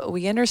 Sob,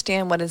 we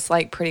understand what it's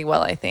like pretty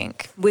well, I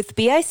think. With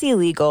BIC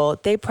Legal,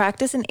 they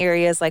practice in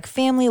areas like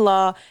family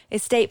law,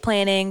 estate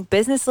planning,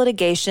 business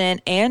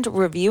litigation, and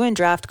review and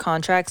draft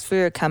contracts for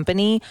your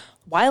company,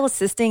 while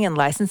assisting in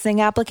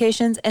licensing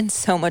applications and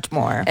so much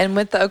more. And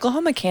with the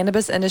Oklahoma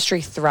cannabis industry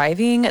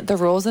thriving, the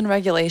rules and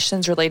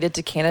regulations related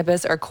to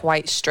cannabis are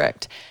quite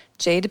strict.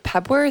 Jade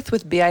Pepworth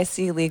with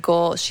BIC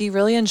Legal, she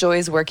really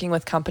enjoys working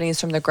with companies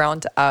from the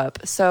ground up.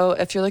 So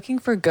if you're looking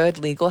for good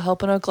legal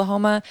help in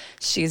Oklahoma,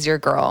 she's your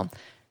girl.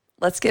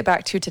 Let's get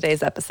back to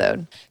today's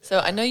episode. So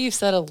I know you've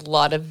said a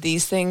lot of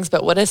these things,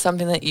 but what is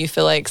something that you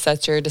feel like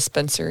sets your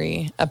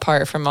dispensary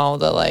apart from all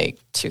the like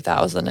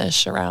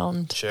 2000-ish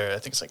around? Sure, I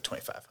think it's like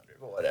 2,500,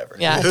 but whatever.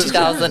 Yeah,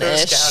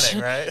 2000-ish.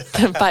 Counting, right?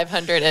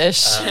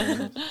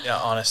 500-ish. Yeah,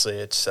 honestly,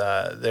 it's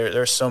there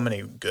are so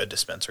many good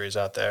dispensaries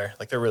out there.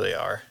 Like there really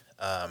are.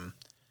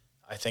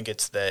 I think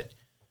it's that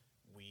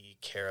we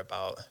care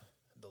about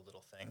the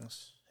little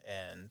things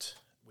and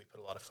we put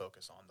a lot of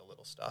focus on the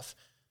little stuff.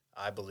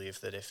 I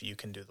believe that if you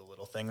can do the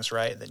little things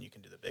right, then you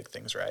can do the big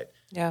things right.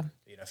 Yeah.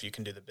 You know, if you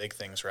can do the big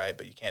things right,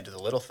 but you can't do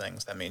the little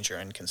things, that means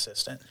you're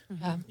inconsistent.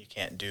 Mm-hmm. You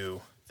can't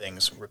do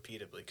things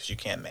repeatedly because you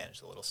can't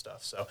manage the little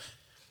stuff. So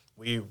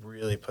we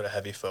really put a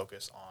heavy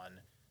focus on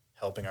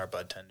helping our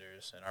bud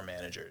tenders and our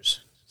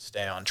managers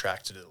stay on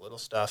track to do the little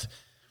stuff.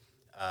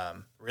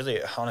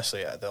 Really,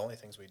 honestly, the only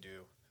things we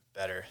do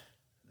better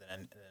than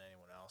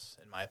anyone else,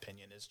 in my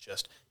opinion, is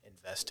just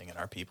investing in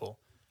our people.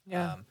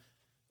 Yeah.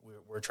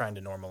 We're trying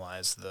to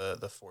normalize the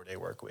 4-day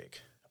work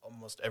week.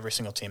 Almost every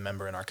single team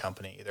member in our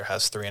company either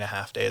has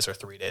 3.5 days or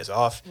 3 days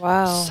off.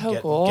 Wow. So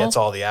cool. Gets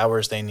all the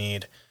hours they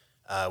need.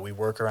 We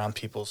work around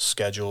people's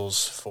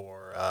schedules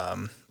for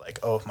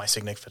if my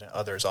significant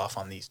other's off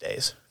on these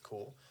days.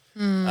 Cool.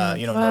 In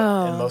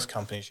most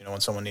companies,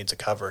 when someone needs a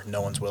cover,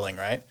 no one's willing,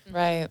 right?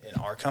 Right.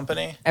 In our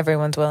company,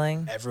 Everyone's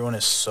willing. everyone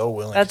is so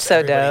willing. That's 'cause so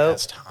everybody dope.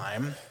 has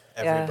time.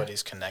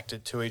 Everybody's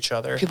connected to each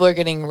other. People are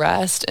getting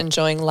rest,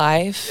 enjoying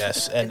life.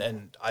 Yes,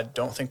 and I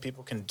don't think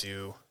people can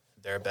do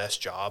their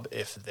best job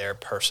if their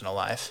personal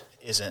life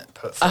isn't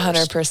put first.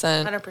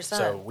 100%. 100%.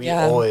 So we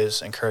Yeah.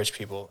 always encourage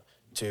people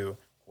to,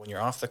 when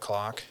you're off the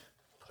clock,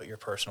 put your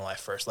personal life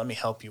first. Let me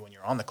help you when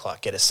you're on the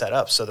clock. Get it set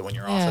up so that when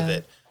you're off of Yeah.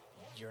 it,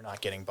 you're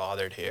not getting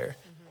bothered here.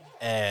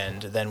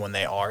 And then when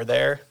they are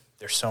there,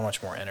 they're so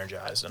much more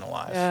energized and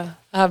alive. Yeah.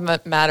 I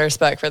have mad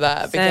respect for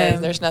that because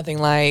Same. there's nothing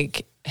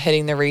like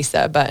hitting the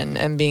reset button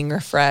and being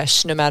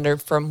refreshed no matter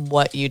from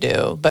what you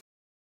do. But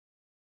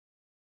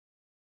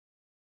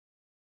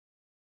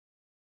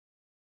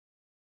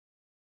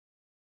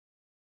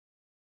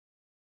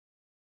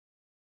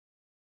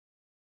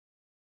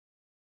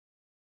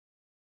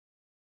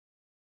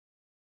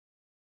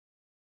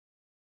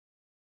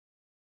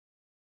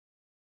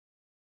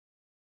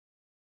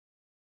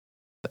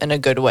in a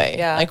good way,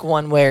 Yeah. like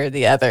one way or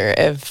the other.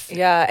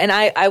 Yeah, and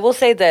I will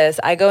say this.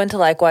 I go into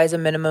Likewise a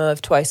minimum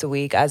of twice a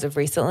week as of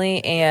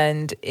recently,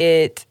 and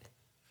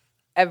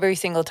every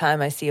single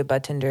time I see a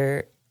bud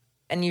tender,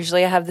 and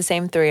usually I have the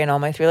same 3 in all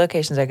my 3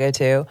 locations I go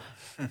to,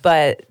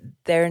 but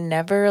they're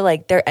never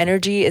like, their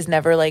energy is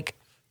never like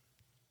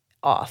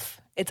off.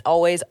 It's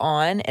always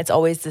on. It's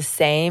always the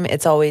same.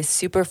 It's always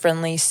super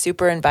friendly,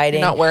 super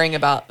inviting. You're not worrying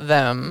about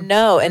them.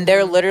 No, and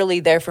they're literally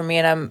there for me,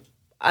 and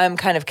I'm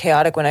kind of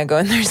chaotic when I go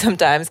in there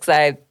sometimes because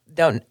I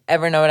don't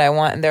ever know what I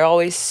want, and they're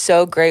always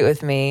so great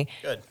with me.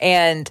 Good.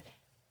 And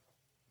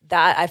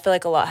that, I feel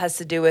like a lot has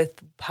to do with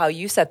how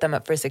you set them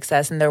up for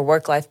success and their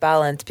work-life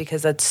balance,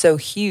 because that's so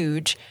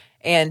huge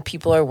and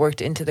people are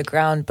worked into the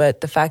ground.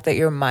 But the fact that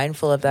you're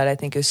mindful of that, I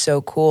think, is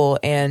so cool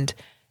and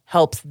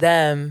helps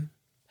them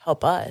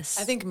help us.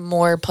 I think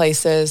more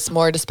places,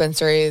 more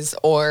dispensaries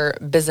or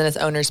business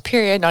owners,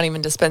 period, not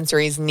even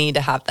dispensaries, need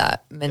to have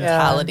that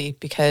mentality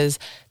because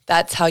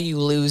that's how you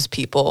lose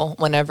people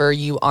whenever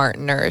you aren't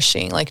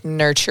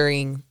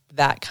nurturing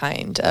that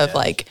kind of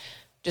like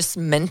just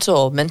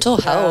mental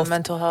health.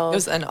 Mental health. It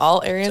was in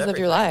all areas of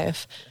your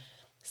life.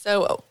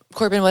 So,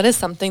 Corbin, what is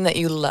something that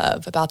you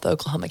love about the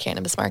Oklahoma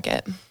cannabis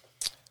market?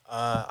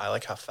 I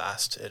like how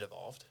fast it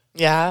evolved.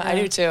 Yeah, I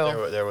do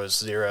too. There was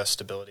zero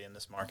stability in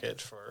this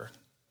market for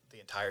the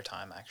entire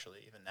time, actually.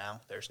 Even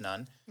now, there's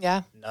none.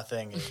 Yeah.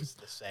 Nothing is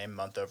the same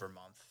month over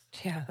month.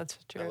 Yeah, that's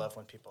true. I love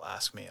when people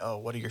ask me, "Oh,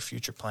 what are your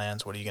future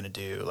plans? What are you going to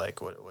do? Like,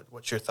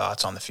 what's your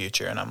thoughts on the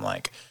future?" And I'm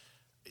like,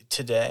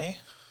 today,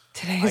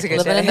 Today's a good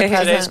living in the day.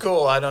 present. Today's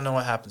cool. I don't know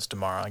what happens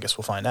tomorrow. I guess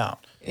we'll find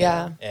out.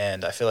 Yeah.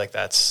 And I feel like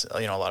that's,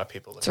 a lot of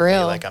people look It's at me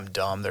real. like I'm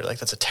dumb. They're like,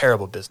 that's a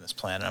terrible business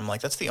plan. And I'm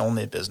like, that's the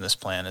only business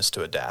plan, is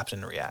to adapt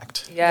and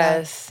react.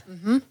 Yes.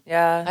 Mm-hmm.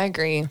 Yeah. I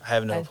agree. I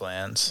have no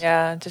plans.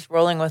 Yeah. Just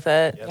rolling with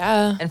it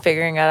Yeah. and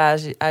figuring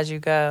out as you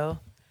go.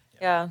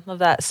 Yeah. Love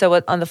that. So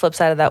what, on the flip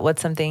side of that,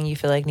 what's something you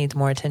feel like needs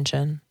more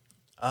attention?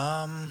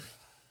 Gosh.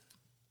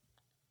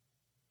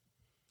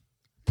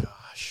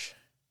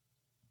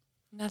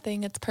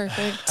 Nothing. It's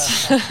perfect.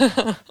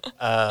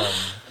 I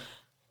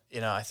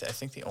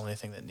think the only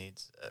thing that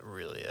needs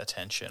really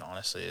attention,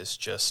 honestly, is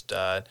just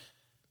the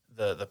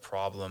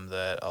problem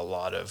that a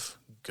lot of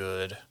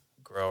good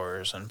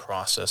growers and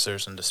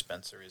processors and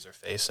dispensaries are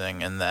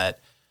facing, and that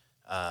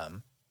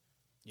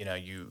you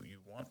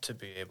want to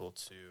be able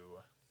to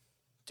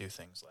do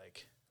things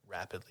like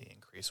rapidly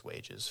increase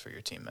wages for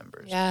your team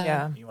members.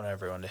 Yeah. You want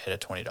everyone to hit a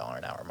 $20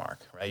 an hour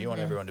mark, right? You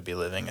want everyone to be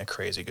living a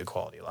crazy good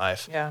quality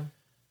life. Yeah.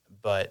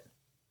 But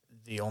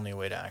the only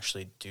way to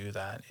actually do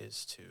that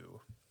is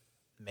to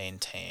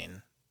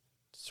maintain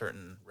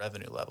certain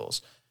revenue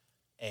levels.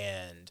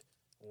 And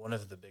one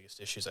of the biggest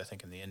issues, I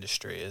think, in the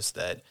industry is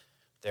that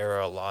there are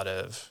a lot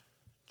of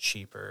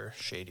cheaper,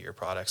 shadier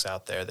products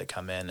out there that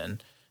come in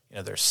and,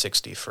 they're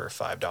 60 for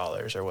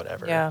 $5 or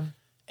whatever. Yeah.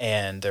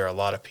 And there are a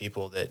lot of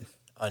people that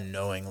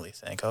unknowingly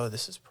think, oh,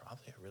 this is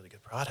probably a really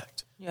good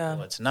product. Yeah.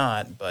 Well, it's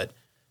not, but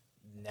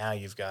now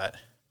you've got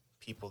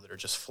people that are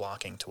just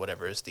flocking to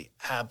whatever is the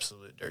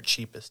absolute or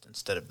cheapest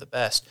instead of the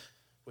best,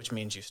 which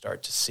means you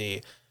start to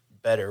see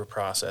better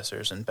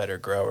processors and better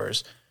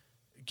growers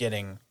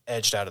getting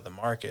edged out of the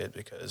market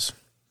because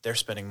they're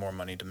spending more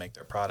money to make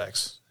their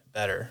products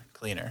better,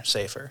 cleaner,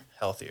 safer,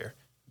 healthier,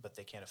 but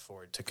they can't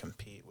afford to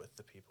compete with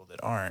the people that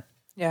aren't.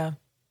 Yeah.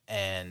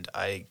 And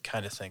I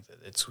kind of think that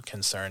it's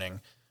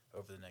concerning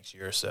over the next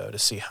year or so to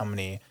see how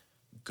many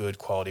good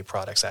quality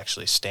products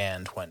actually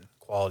stand when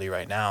quality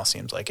right now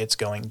seems like it's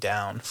going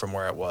down from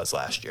where it was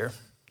last year.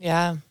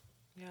 Yeah.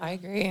 I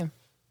agree.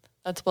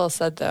 That's well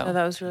said, though. No,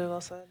 that was really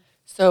well said.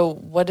 So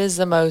what is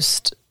the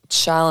most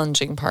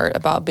challenging part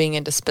about being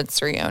a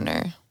dispensary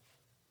owner?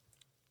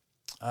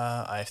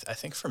 I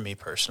think for me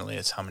personally,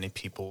 it's how many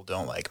people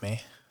don't like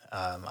me.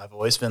 I've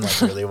always been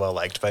really well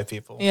liked by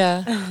people.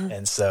 Yeah.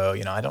 And so,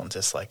 I don't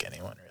dislike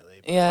anyone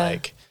really. But Yeah.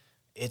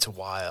 It's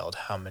wild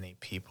how many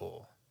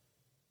people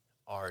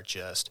are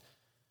just,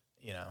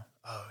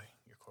 oh,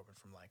 you're Corbin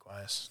from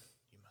Likewise.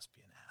 You must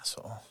be an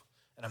asshole.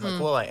 And I'm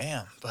like, well, I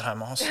am, but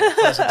I'm also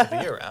pleasant to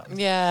be around.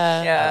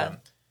 Yeah. Yeah.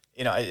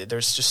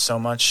 There's just so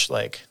much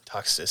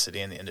toxicity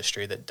in the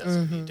industry that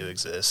doesn't need to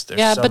exist. There's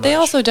Yeah, so but they much-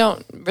 also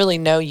don't really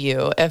know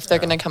you if they're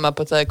going to come up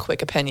with a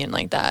quick opinion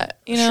like that.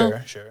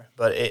 Sure.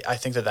 But I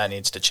think that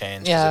needs to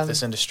change. 'Cause Yeah. if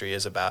this industry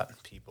is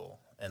about people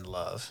and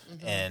love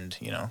and,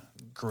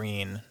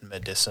 green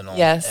medicinal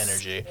Yes.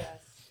 energy,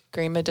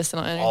 Green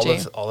medicinal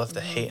energy. all of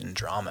the hate and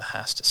drama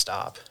has to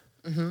stop.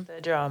 The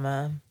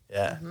drama.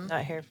 Yeah.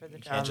 Not here for the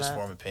You drama. can't just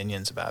form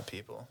opinions about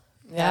people.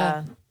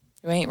 Yeah.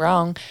 You ain't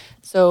wrong.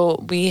 So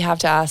we have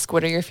to ask,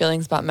 what are your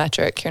feelings about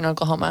Metric here in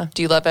Oklahoma?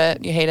 Do you love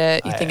it? You hate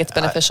it? You think it's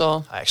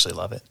beneficial? I actually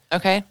love it.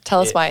 Okay.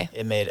 Tell us why.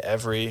 It made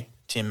every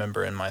team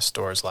member in my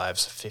store's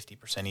lives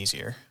 50%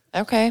 easier.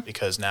 Okay.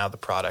 Because now the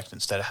product,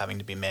 instead of having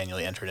to be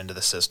manually entered into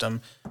the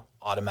system,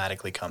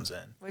 automatically comes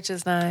in, Which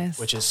is nice.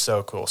 which is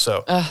so cool.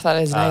 So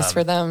That is nice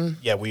for them.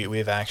 yeah,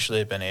 we've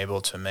actually been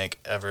able to make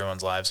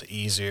everyone's lives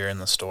easier in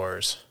the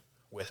stores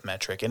with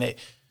Metric, and it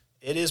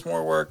is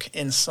more work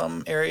in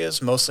some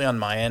areas, mostly on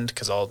my end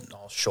because I'll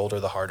shoulder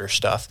the harder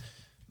stuff.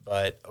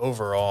 But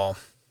overall,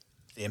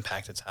 the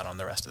impact it's had on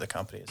the rest of the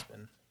company has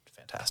been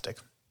fantastic.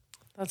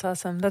 That's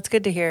awesome. That's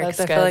good to hear. Because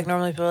That's I feel good. like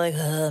normally people are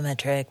like,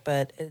 metric,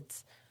 but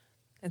it's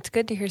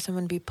good to hear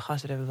someone be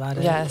positive about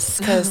it. Yes,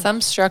 because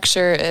some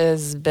structure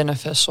is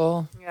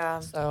beneficial. Yeah.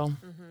 So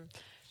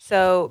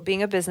So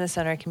being a business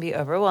owner can be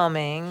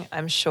overwhelming,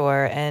 I'm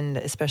sure, and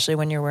especially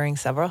when you're wearing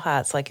several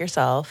hats like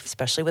yourself,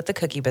 especially with the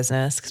cookie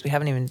business, because we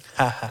haven't even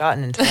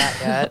gotten into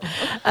that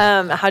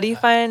yet. How do you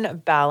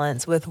find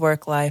balance with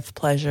work-life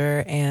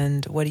pleasure,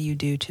 and what do you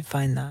do to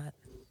find that?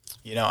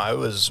 I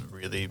was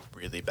really,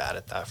 really bad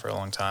at that for a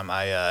long time.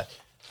 I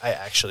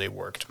actually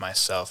worked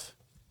myself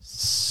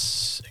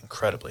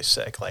incredibly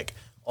sick,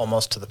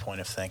 almost to the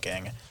point of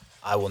thinking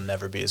I will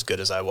never be as good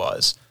as I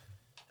was.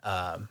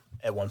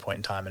 At one point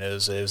in time, and it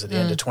was at the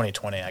end of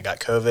 2020. I got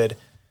COVID,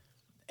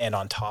 and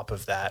on top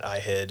of that, I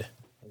had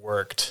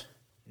worked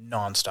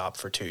nonstop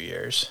for 2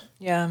 years.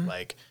 Yeah.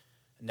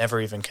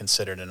 Never even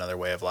considered another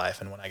way of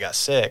life. And when I got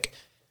sick,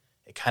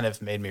 it kind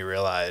of made me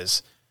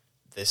realize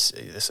this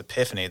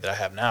epiphany that I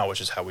have now, which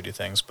is how we do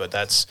things. But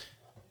that's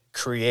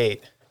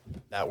create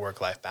that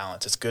work-life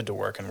balance. It's good to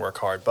work and work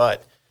hard,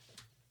 but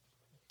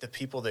the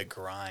people that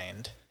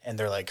grind and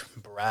they're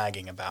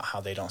bragging about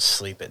how they don't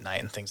sleep at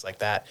night and things like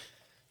that,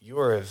 you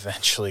are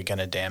eventually going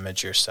to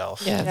damage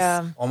yourself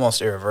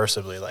almost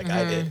irreversibly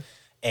I did.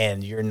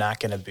 And you're not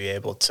going to be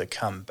able to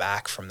come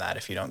back from that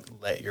if you don't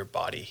let your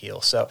body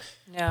heal. So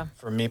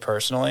for me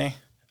personally,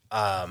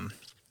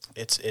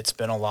 it's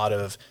been a lot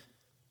of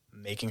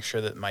making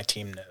sure that my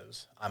team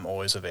knows I'm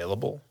always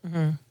available,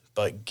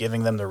 but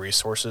giving them the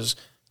resources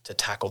to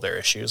tackle their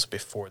issues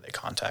before they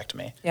contact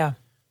me. Yeah.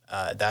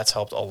 That's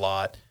helped a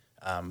lot.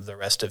 The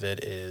rest of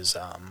it is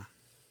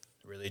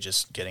really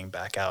just getting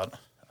back out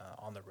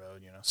on the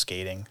road,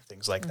 skating,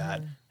 things like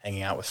that,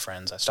 hanging out with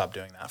friends. I stopped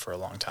doing that for a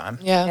long time.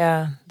 Yeah.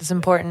 Yeah. It's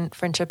important.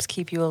 Friendships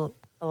keep you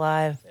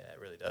alive. Yeah, it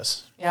really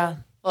does. Yeah.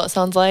 Well, it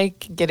sounds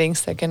like getting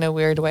sick in a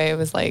weird way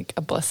was like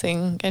a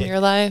blessing in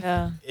your life.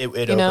 Yeah. It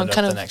opened up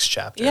the next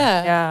chapter.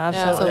 Yeah. Yeah,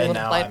 absolutely. It's a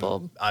And light now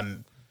bulb.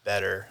 I'm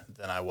better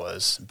than I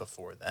was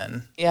before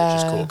then, Yeah.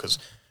 which is cool because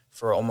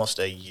for almost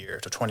a year,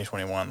 to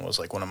 2021 was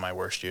like one of my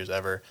worst years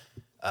ever.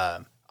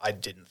 I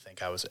didn't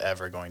think I was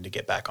ever going to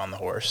get back on the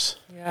horse.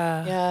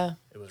 Yeah. Yeah.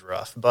 It was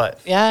rough,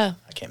 but Yeah.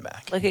 I came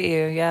back. Look at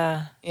you.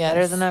 Yeah. Yes.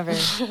 Better than ever.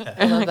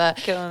 I love that.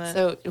 Killing it.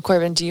 So,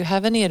 Corbin, do you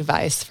have any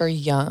advice for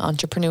young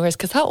entrepreneurs?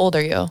 Because how old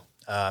are you?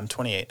 I'm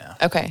 28 now.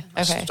 Okay.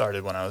 I Okay.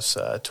 started when I was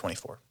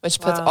 24.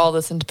 Which puts Wow. all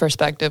this into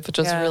perspective, which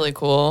was Yeah. really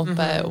cool.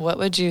 But what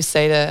would you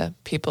say to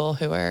people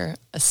who are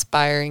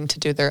aspiring to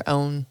do their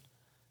own,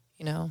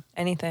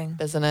 Anything.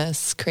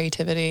 business,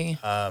 creativity?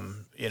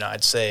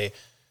 I'd say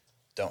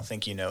don't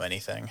think you know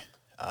anything.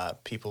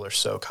 People are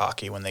so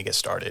cocky when they get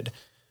started.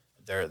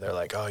 They're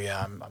like, oh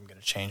yeah, I'm going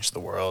to change the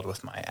world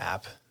with my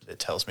app that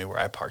tells me where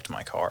I parked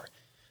my car.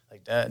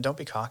 Like, don't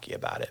be cocky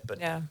about it, but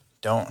Yeah.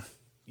 don't,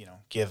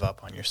 give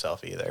up on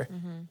yourself either.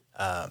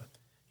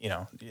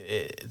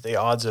 The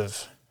odds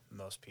of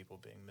most people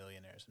being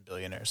millionaires and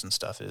billionaires and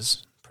stuff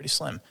is pretty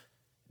slim.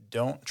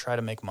 Don't try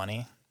to make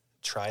money.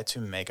 Try to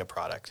make a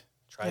product.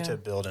 Try to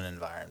build an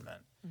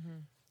environment.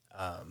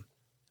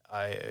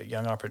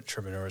 Young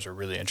entrepreneurs are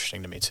really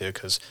interesting to me too,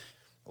 because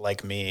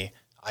like me,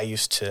 I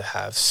used to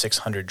have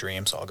 600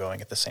 dreams all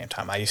going at the same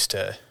time.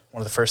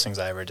 One of the first things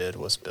I ever did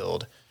was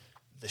build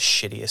the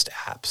shittiest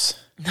apps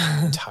in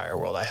the entire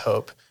world. I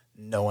hope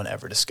no one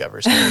ever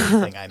discovers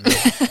anything I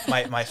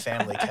made. My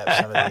family kept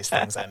some of these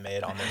things I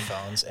made on their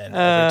phones, and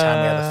every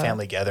time we have a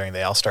family gathering,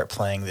 they all start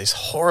playing these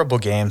horrible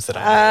games that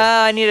I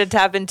made. I need to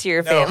tap into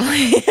your No,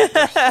 family.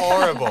 they're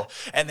horrible,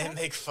 and they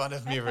make fun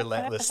of me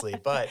relentlessly,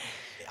 but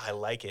I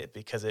like it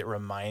because it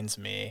reminds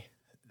me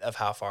of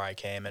how far I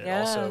came, and it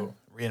also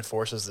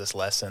reinforces this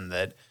lesson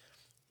that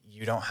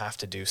you don't have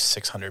to do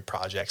 600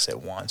 projects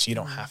at once. You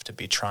don't have to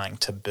be trying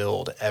to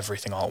build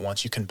everything all at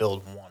once. You can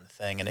build one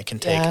thing, and it can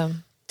take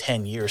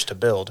 10 years to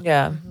build.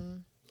 Yeah.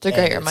 It's a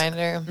great it's-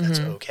 reminder. That's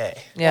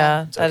okay.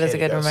 Yeah, It's that is okay a to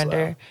good go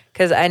reminder. slow.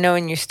 Because I know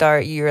when you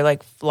start, you're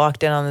like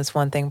locked in on this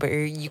one thing, but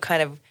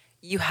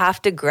you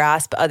have to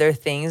grasp other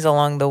things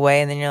along the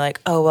way. And then you're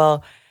like, oh,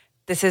 well,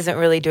 this isn't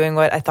really doing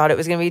what I thought it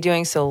was going to be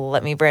doing. So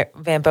let me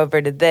vamp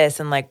over to this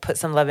and like put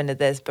some love into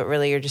this. But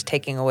really, you're just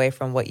taking away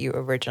from what you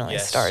originally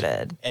Yes.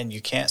 started. And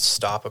you can't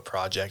stop a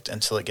project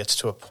until it gets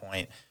to a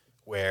point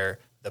where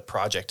the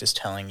project is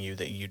telling you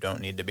that you don't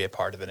need to be a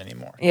part of it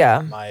anymore.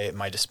 Yeah.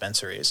 My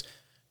dispensaries,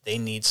 they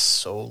need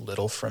so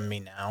little from me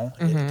now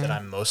that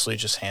I'm mostly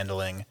just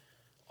handling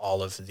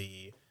all of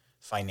the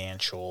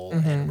financial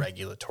and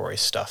regulatory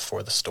stuff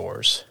for the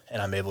stores,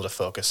 and I'm able to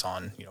focus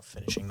on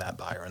finishing that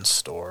buyer in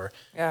store,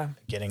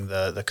 getting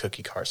the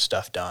cookie cart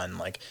stuff done.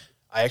 Like,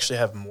 I actually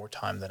have more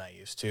time than I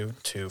used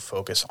to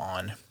focus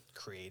on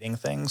creating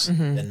things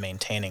than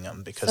maintaining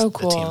them because So the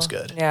cool. team's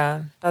good.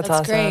 Yeah, that's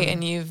That's awesome. great.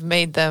 And you've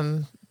made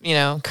them,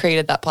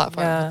 created that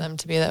platform for them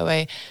to be that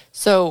way.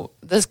 So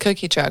this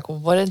cookie truck,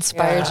 what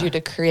inspired you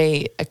to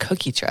create a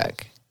cookie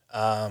truck?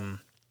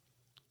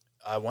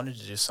 I wanted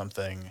to do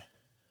something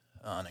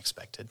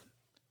unexpected.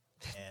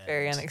 And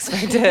Very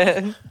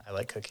unexpected. I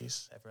like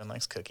cookies. Everyone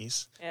likes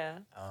cookies. Yeah.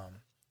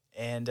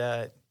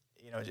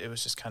 It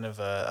was just kind of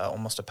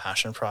almost a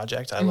passion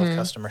project. I love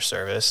customer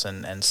service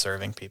and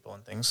serving people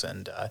and things.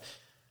 And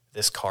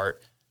this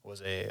cart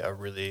was it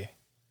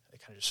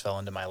kind of just fell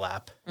into my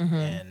lap.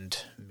 And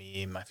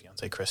me, my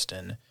fiance,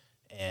 Kristen,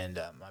 and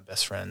my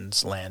best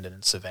friends, Landon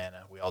and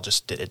Savannah, we all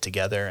just did it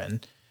together.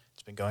 And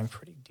it's been going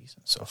pretty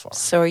decent so far.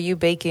 So are you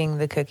baking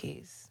the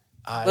cookies?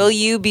 Will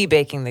you be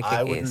baking the cookies?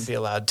 I wouldn't be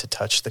allowed to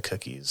touch the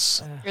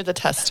cookies You're the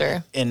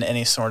tester. in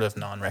any sort of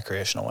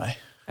non-recreational way.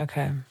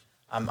 Okay.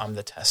 I'm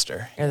the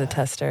tester. You're the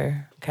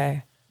tester.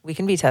 Okay. We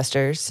can be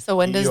testers. So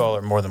when does You all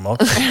are more than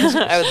welcome.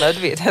 I would love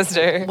to be a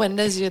tester.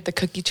 the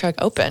cookie truck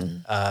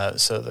open?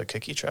 So the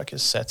cookie truck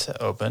is set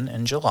to open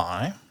in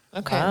July.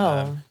 Okay.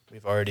 Wow.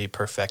 We've already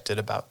perfected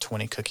about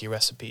 20 cookie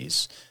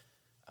recipes.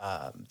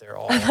 They're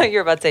all I thought you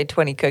were about to say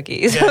 20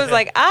 cookies. I was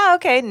like,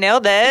 okay,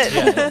 nailed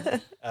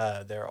it.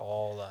 they're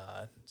all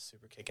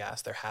super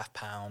kick-ass. They're half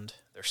pound.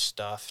 They're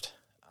stuffed.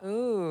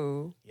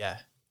 Ooh. Yeah,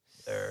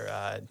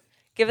 they're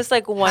Give us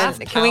like one. Half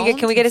Can we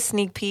pound? get a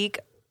sneak peek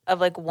of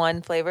like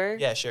one flavor?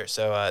 yeah, sure.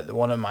 So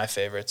one of my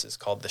favorites is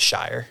called the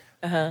Shire,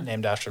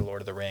 named after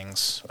Lord of the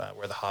Rings,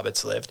 where the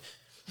hobbits lived.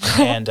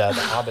 And the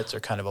hobbits are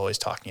kind of always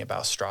talking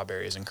about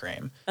strawberries and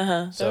cream.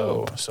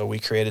 So we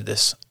created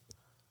this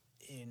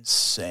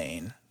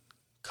insane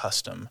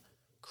custom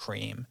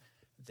cream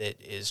that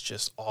is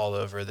just all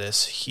over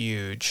this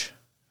huge.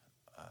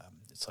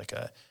 It's like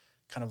a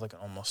kind of like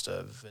almost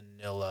a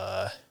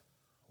vanilla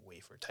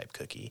wafer type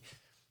cookie.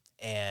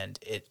 And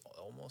it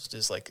almost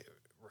is like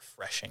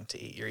refreshing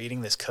to eat. You're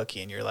eating this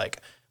cookie and you're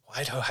like,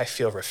 why do I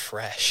feel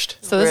refreshed?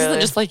 So this isn't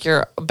just like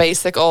your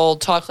basic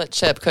old chocolate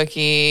chip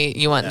cookie.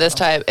 You want this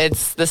type.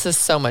 This is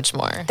so much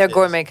more. They're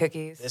gourmet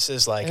cookies. This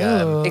is like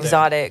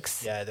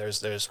exotics. Yeah,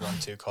 there's one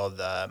too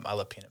called I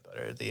love peanut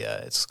butter.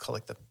 It's called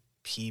like the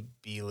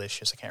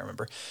PB-licious. I can't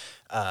remember.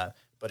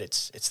 But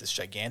it's this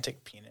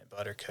gigantic peanut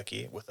butter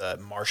cookie with a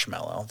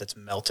marshmallow that's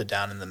melted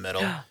down in the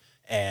middle,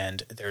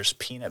 and there's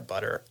peanut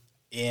butter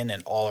in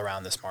and all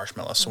around this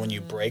marshmallow. So when you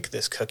break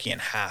this cookie in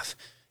half,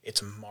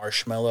 it's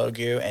marshmallow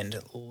goo and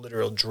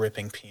literal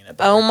dripping peanut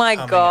butter. Oh my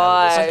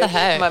god! What the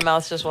heck? My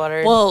mouth's just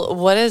watered. Well,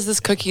 what is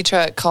this cookie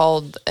truck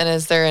called? And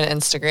is there an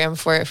Instagram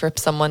for it for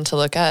someone to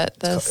look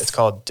at this? It's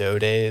called Dough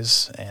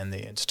Days, and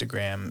the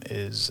Instagram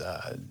is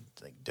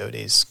like Dough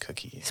Days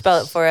Cookies.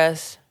 Spell it for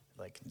us.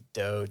 Like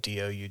dough,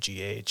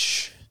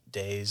 DOUGH,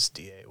 days,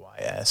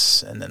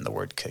 DAYS, and then the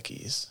word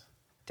cookies.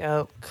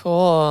 Dope.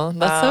 Cool.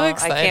 That's so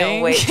exciting. I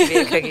can't wait to be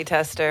a cookie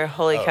tester.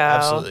 Holy cow.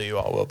 Absolutely, you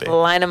all will be.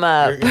 Line them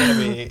up. You're going to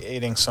be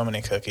eating so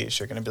many cookies.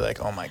 You're going to be like,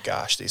 oh my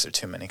gosh, these are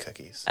too many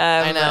cookies.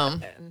 I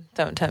know.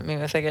 Don't tempt me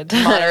with a good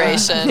time.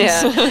 Moderation.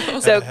 Yeah.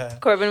 So,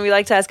 Corbin, we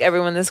like to ask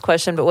everyone this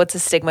question, but what's a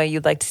stigma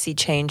you'd like to see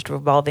changed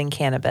revolving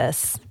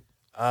cannabis?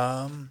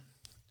 Gosh,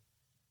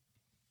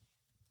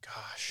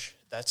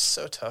 that's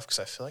so tough because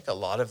I feel like a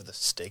lot of the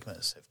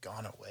stigmas have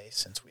gone away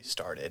since we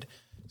started.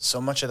 So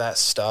much of that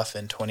stuff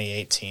in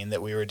 2018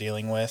 that we were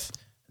dealing with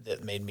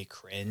that made me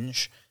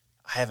cringe,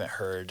 I haven't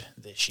heard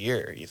this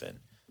year even.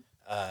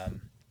 I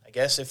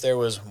guess if there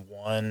was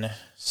one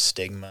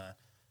stigma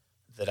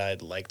that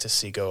I'd like to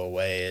see go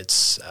away,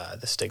 it's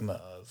the stigma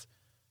of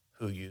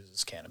who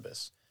uses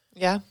cannabis.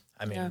 Yeah.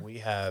 I mean, we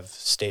have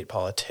state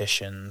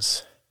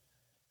politicians,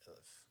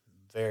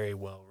 very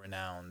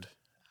well-renowned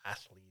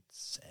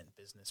athletes and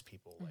business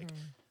people. Like,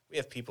 we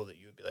have people that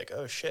you would be like,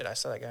 oh, shit, I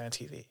saw that guy on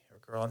TV or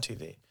girl on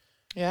TV.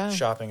 Yeah.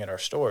 Shopping at our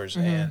stores.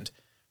 And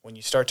when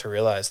you start to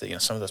realize that,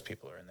 some of those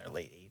people are in their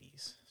late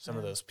 80s, some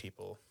of those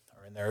people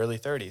are in their early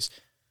 30s,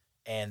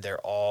 and they're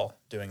all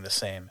doing the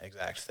same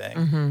exact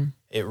thing.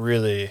 It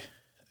really,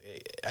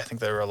 I think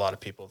there are a lot of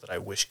people that I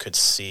wish could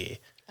see.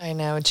 I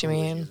know what you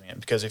mean.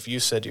 Because if you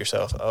said to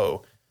yourself,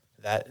 oh,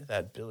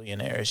 that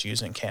billionaire is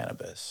using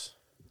cannabis,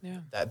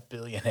 that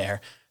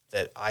billionaire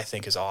that I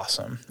think is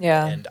awesome,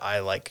 and I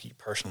like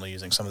personally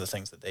using some of the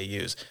things that they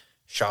use,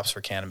 shops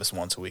for cannabis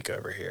once a week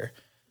over here,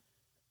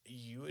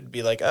 you would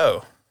be like,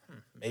 oh,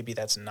 maybe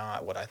that's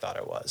not what I thought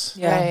it was.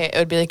 Yeah. Right. It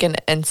would be like an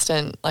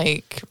instant,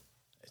 like,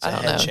 I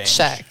don't know,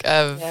 check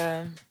of.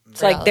 Yeah.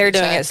 It's like they're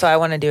doing it, so I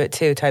want to do it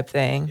too type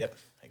thing. Yep,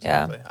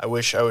 exactly. Yeah. I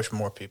wish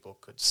more people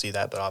could see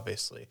that, but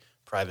obviously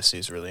privacy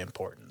is really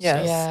important.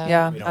 Yes. So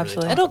yeah,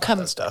 absolutely. It'll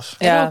come stuff.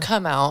 It'll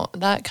come out,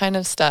 that kind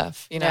of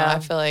stuff. I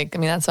feel like,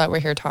 that's why we're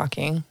here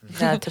talking.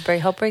 Yeah, to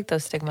help break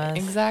those stigmas.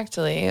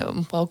 Exactly.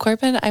 Well,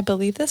 Corbin, I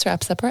believe this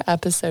wraps up our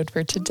episode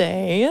for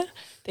today.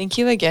 Thank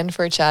you again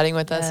for chatting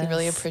with us. We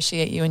really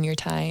appreciate you and your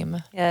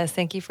time. Yes,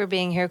 thank you for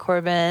being here,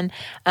 Corbin.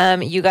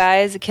 You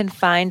guys can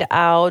find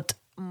out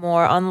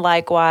more on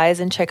Likewise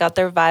and check out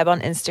their vibe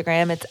on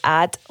Instagram. It's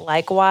at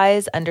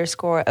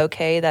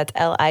likewise_OK. That's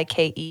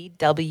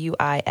LIKEWISE_OK.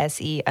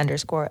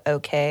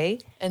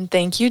 And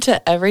thank you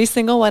to every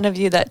single one of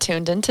you that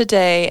tuned in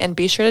today. And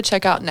be sure to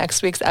check out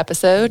next week's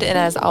episode. And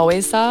as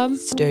always, Sab,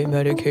 stay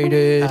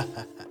medicated.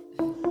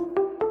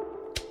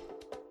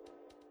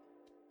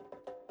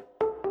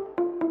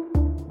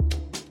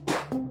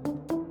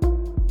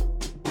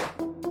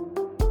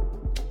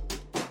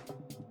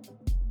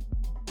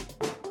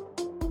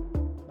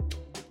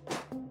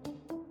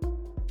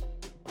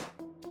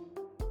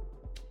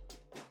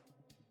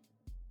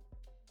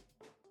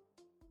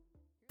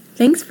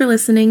 Thanks for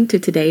listening to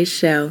today's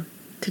show.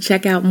 To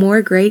check out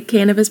more great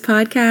cannabis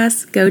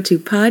podcasts, go to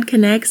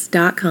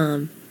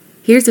podconnects.com.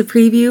 Here's a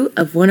preview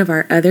of one of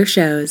our other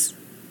shows.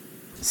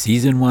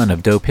 Season 1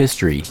 of Dope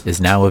History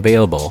is now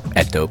available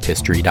at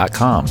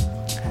dopehistory.com.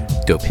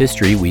 Dope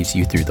History weaves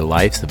you through the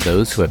lives of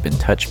those who have been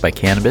touched by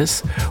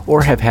cannabis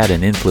or have had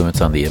an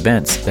influence on the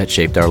events that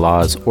shaped our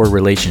laws or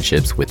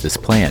relationships with this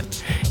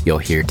plant. You'll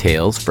hear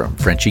tales from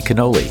Frenchie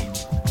Cannoli,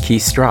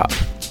 Keith Strop,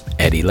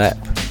 Eddie Lepp,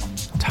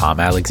 Tom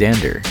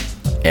Alexander,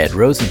 Ed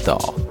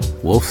Rosenthal,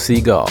 Wolf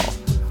Seagal,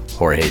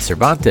 Jorge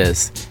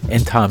Cervantes,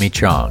 and Tommy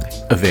Chong.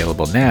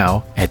 Available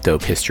now at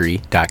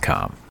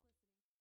dopehistory.com.